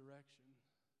and resurrection,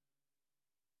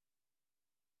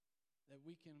 that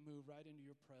we can move right into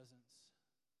your presence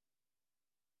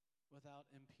without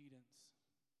impedance.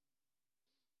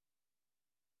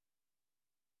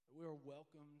 We are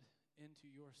welcomed into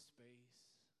your space.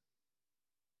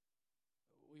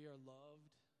 We are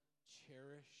loved,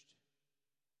 cherished.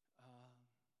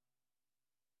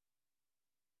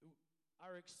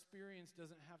 Our experience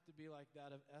doesn't have to be like that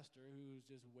of Esther, who's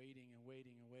just waiting and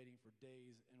waiting and waiting for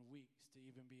days and weeks to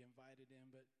even be invited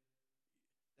in. But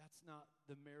that's not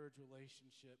the marriage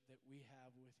relationship that we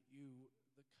have with you.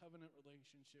 The covenant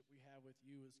relationship we have with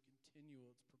you is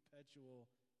continual, it's perpetual.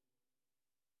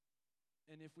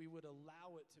 And if we would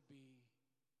allow it to be,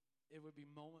 it would be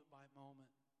moment by moment.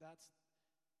 That's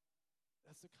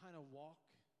the kind of walk,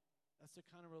 that's the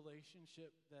kind of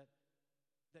relationship that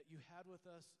you had with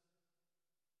us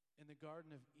in the Garden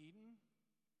of Eden,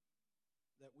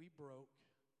 that we broke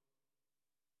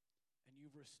and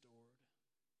you've restored.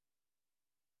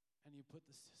 And you put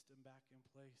the system back in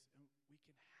place, and we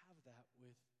can have that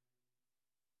with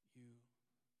you.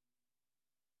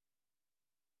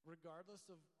 Regardless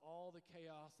of all the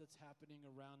chaos that's happening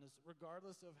around us,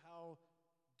 regardless of how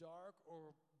dark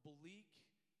or bleak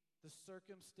the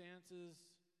circumstances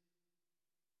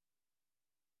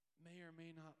may or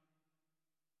may not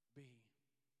be,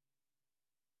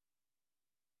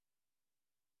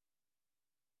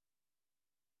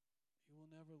 you will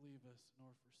never leave us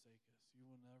nor forsake us. You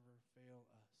will never fail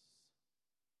us.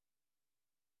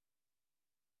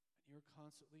 And you're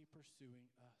constantly pursuing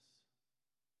us,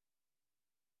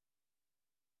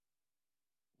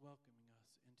 welcoming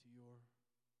us into your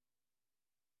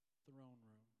throne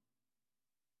room,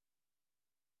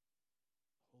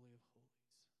 Holy of Holies.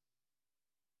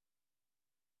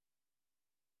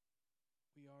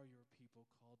 We are your people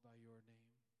called by your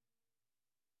name.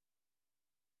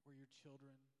 We're your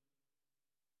children.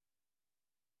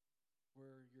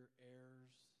 We're your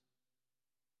heirs.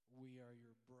 We are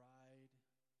your bride.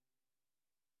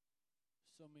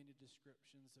 So many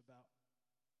descriptions about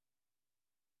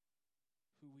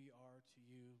who we are to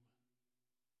you.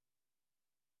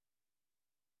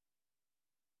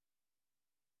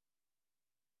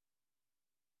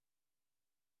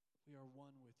 We are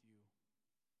one with you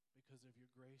because of your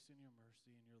grace and your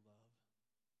mercy and your love.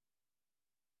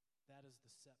 That is the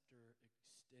scepter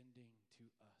extending to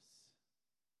us.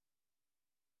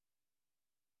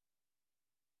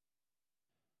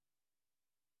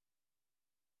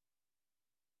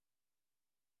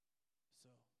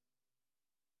 So,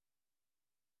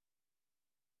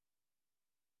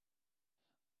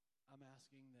 I'm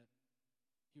asking that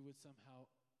you would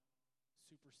somehow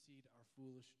supersede our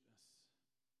foolishness,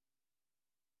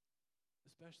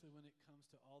 especially when it comes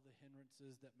to all the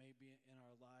hindrances that may be in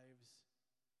our lives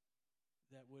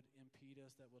that would impede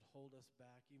us, that would hold us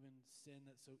back, even sin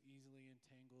that so easily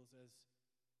entangles, as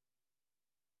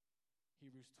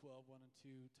Hebrews 12, 1 and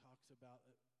 2 talks about.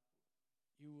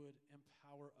 You would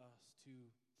empower us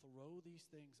to throw these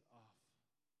things off,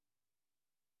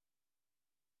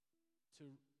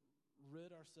 to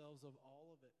rid ourselves of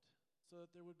all of it, so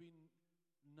that there would be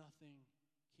nothing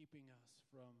keeping us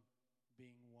from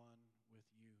being one with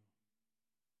you,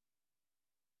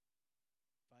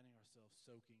 finding ourselves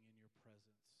soaking in your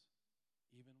presence,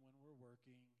 even when we're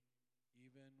working,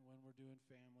 even when we're doing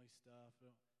family stuff.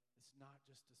 It's not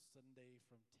just a Sunday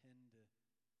from 10 to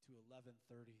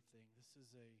 11:30 thing. This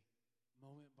is a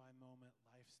moment-by-moment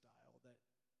lifestyle that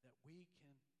we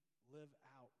can live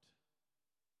out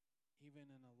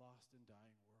even in a lost and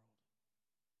dying world.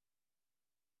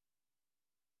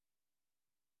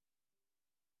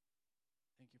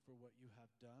 Thank you for what you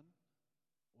have done,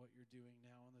 what you're doing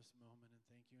now in this moment, and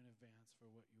thank you in advance for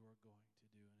what you are going to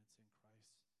do. And it's in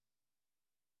Christ's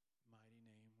mighty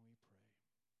name we pray.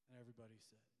 And everybody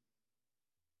said,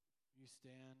 you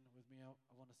stand with me. I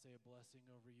want to say a blessing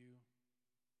over you.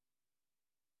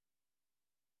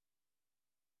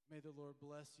 May the Lord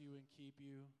bless you and keep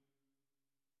you.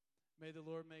 May the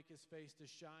Lord make his face to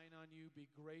shine on you, be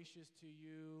gracious to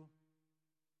you.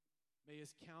 May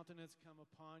his countenance come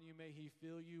upon you. May he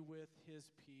fill you with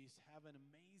his peace. Have an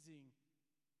amazing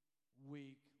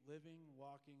week, living,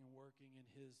 walking, and working in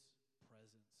his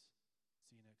presence.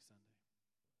 See you next Sunday.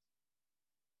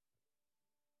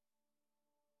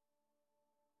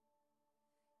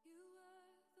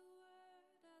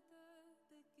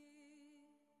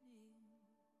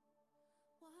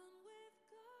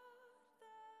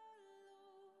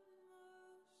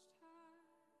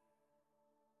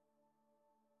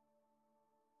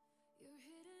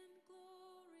 glory.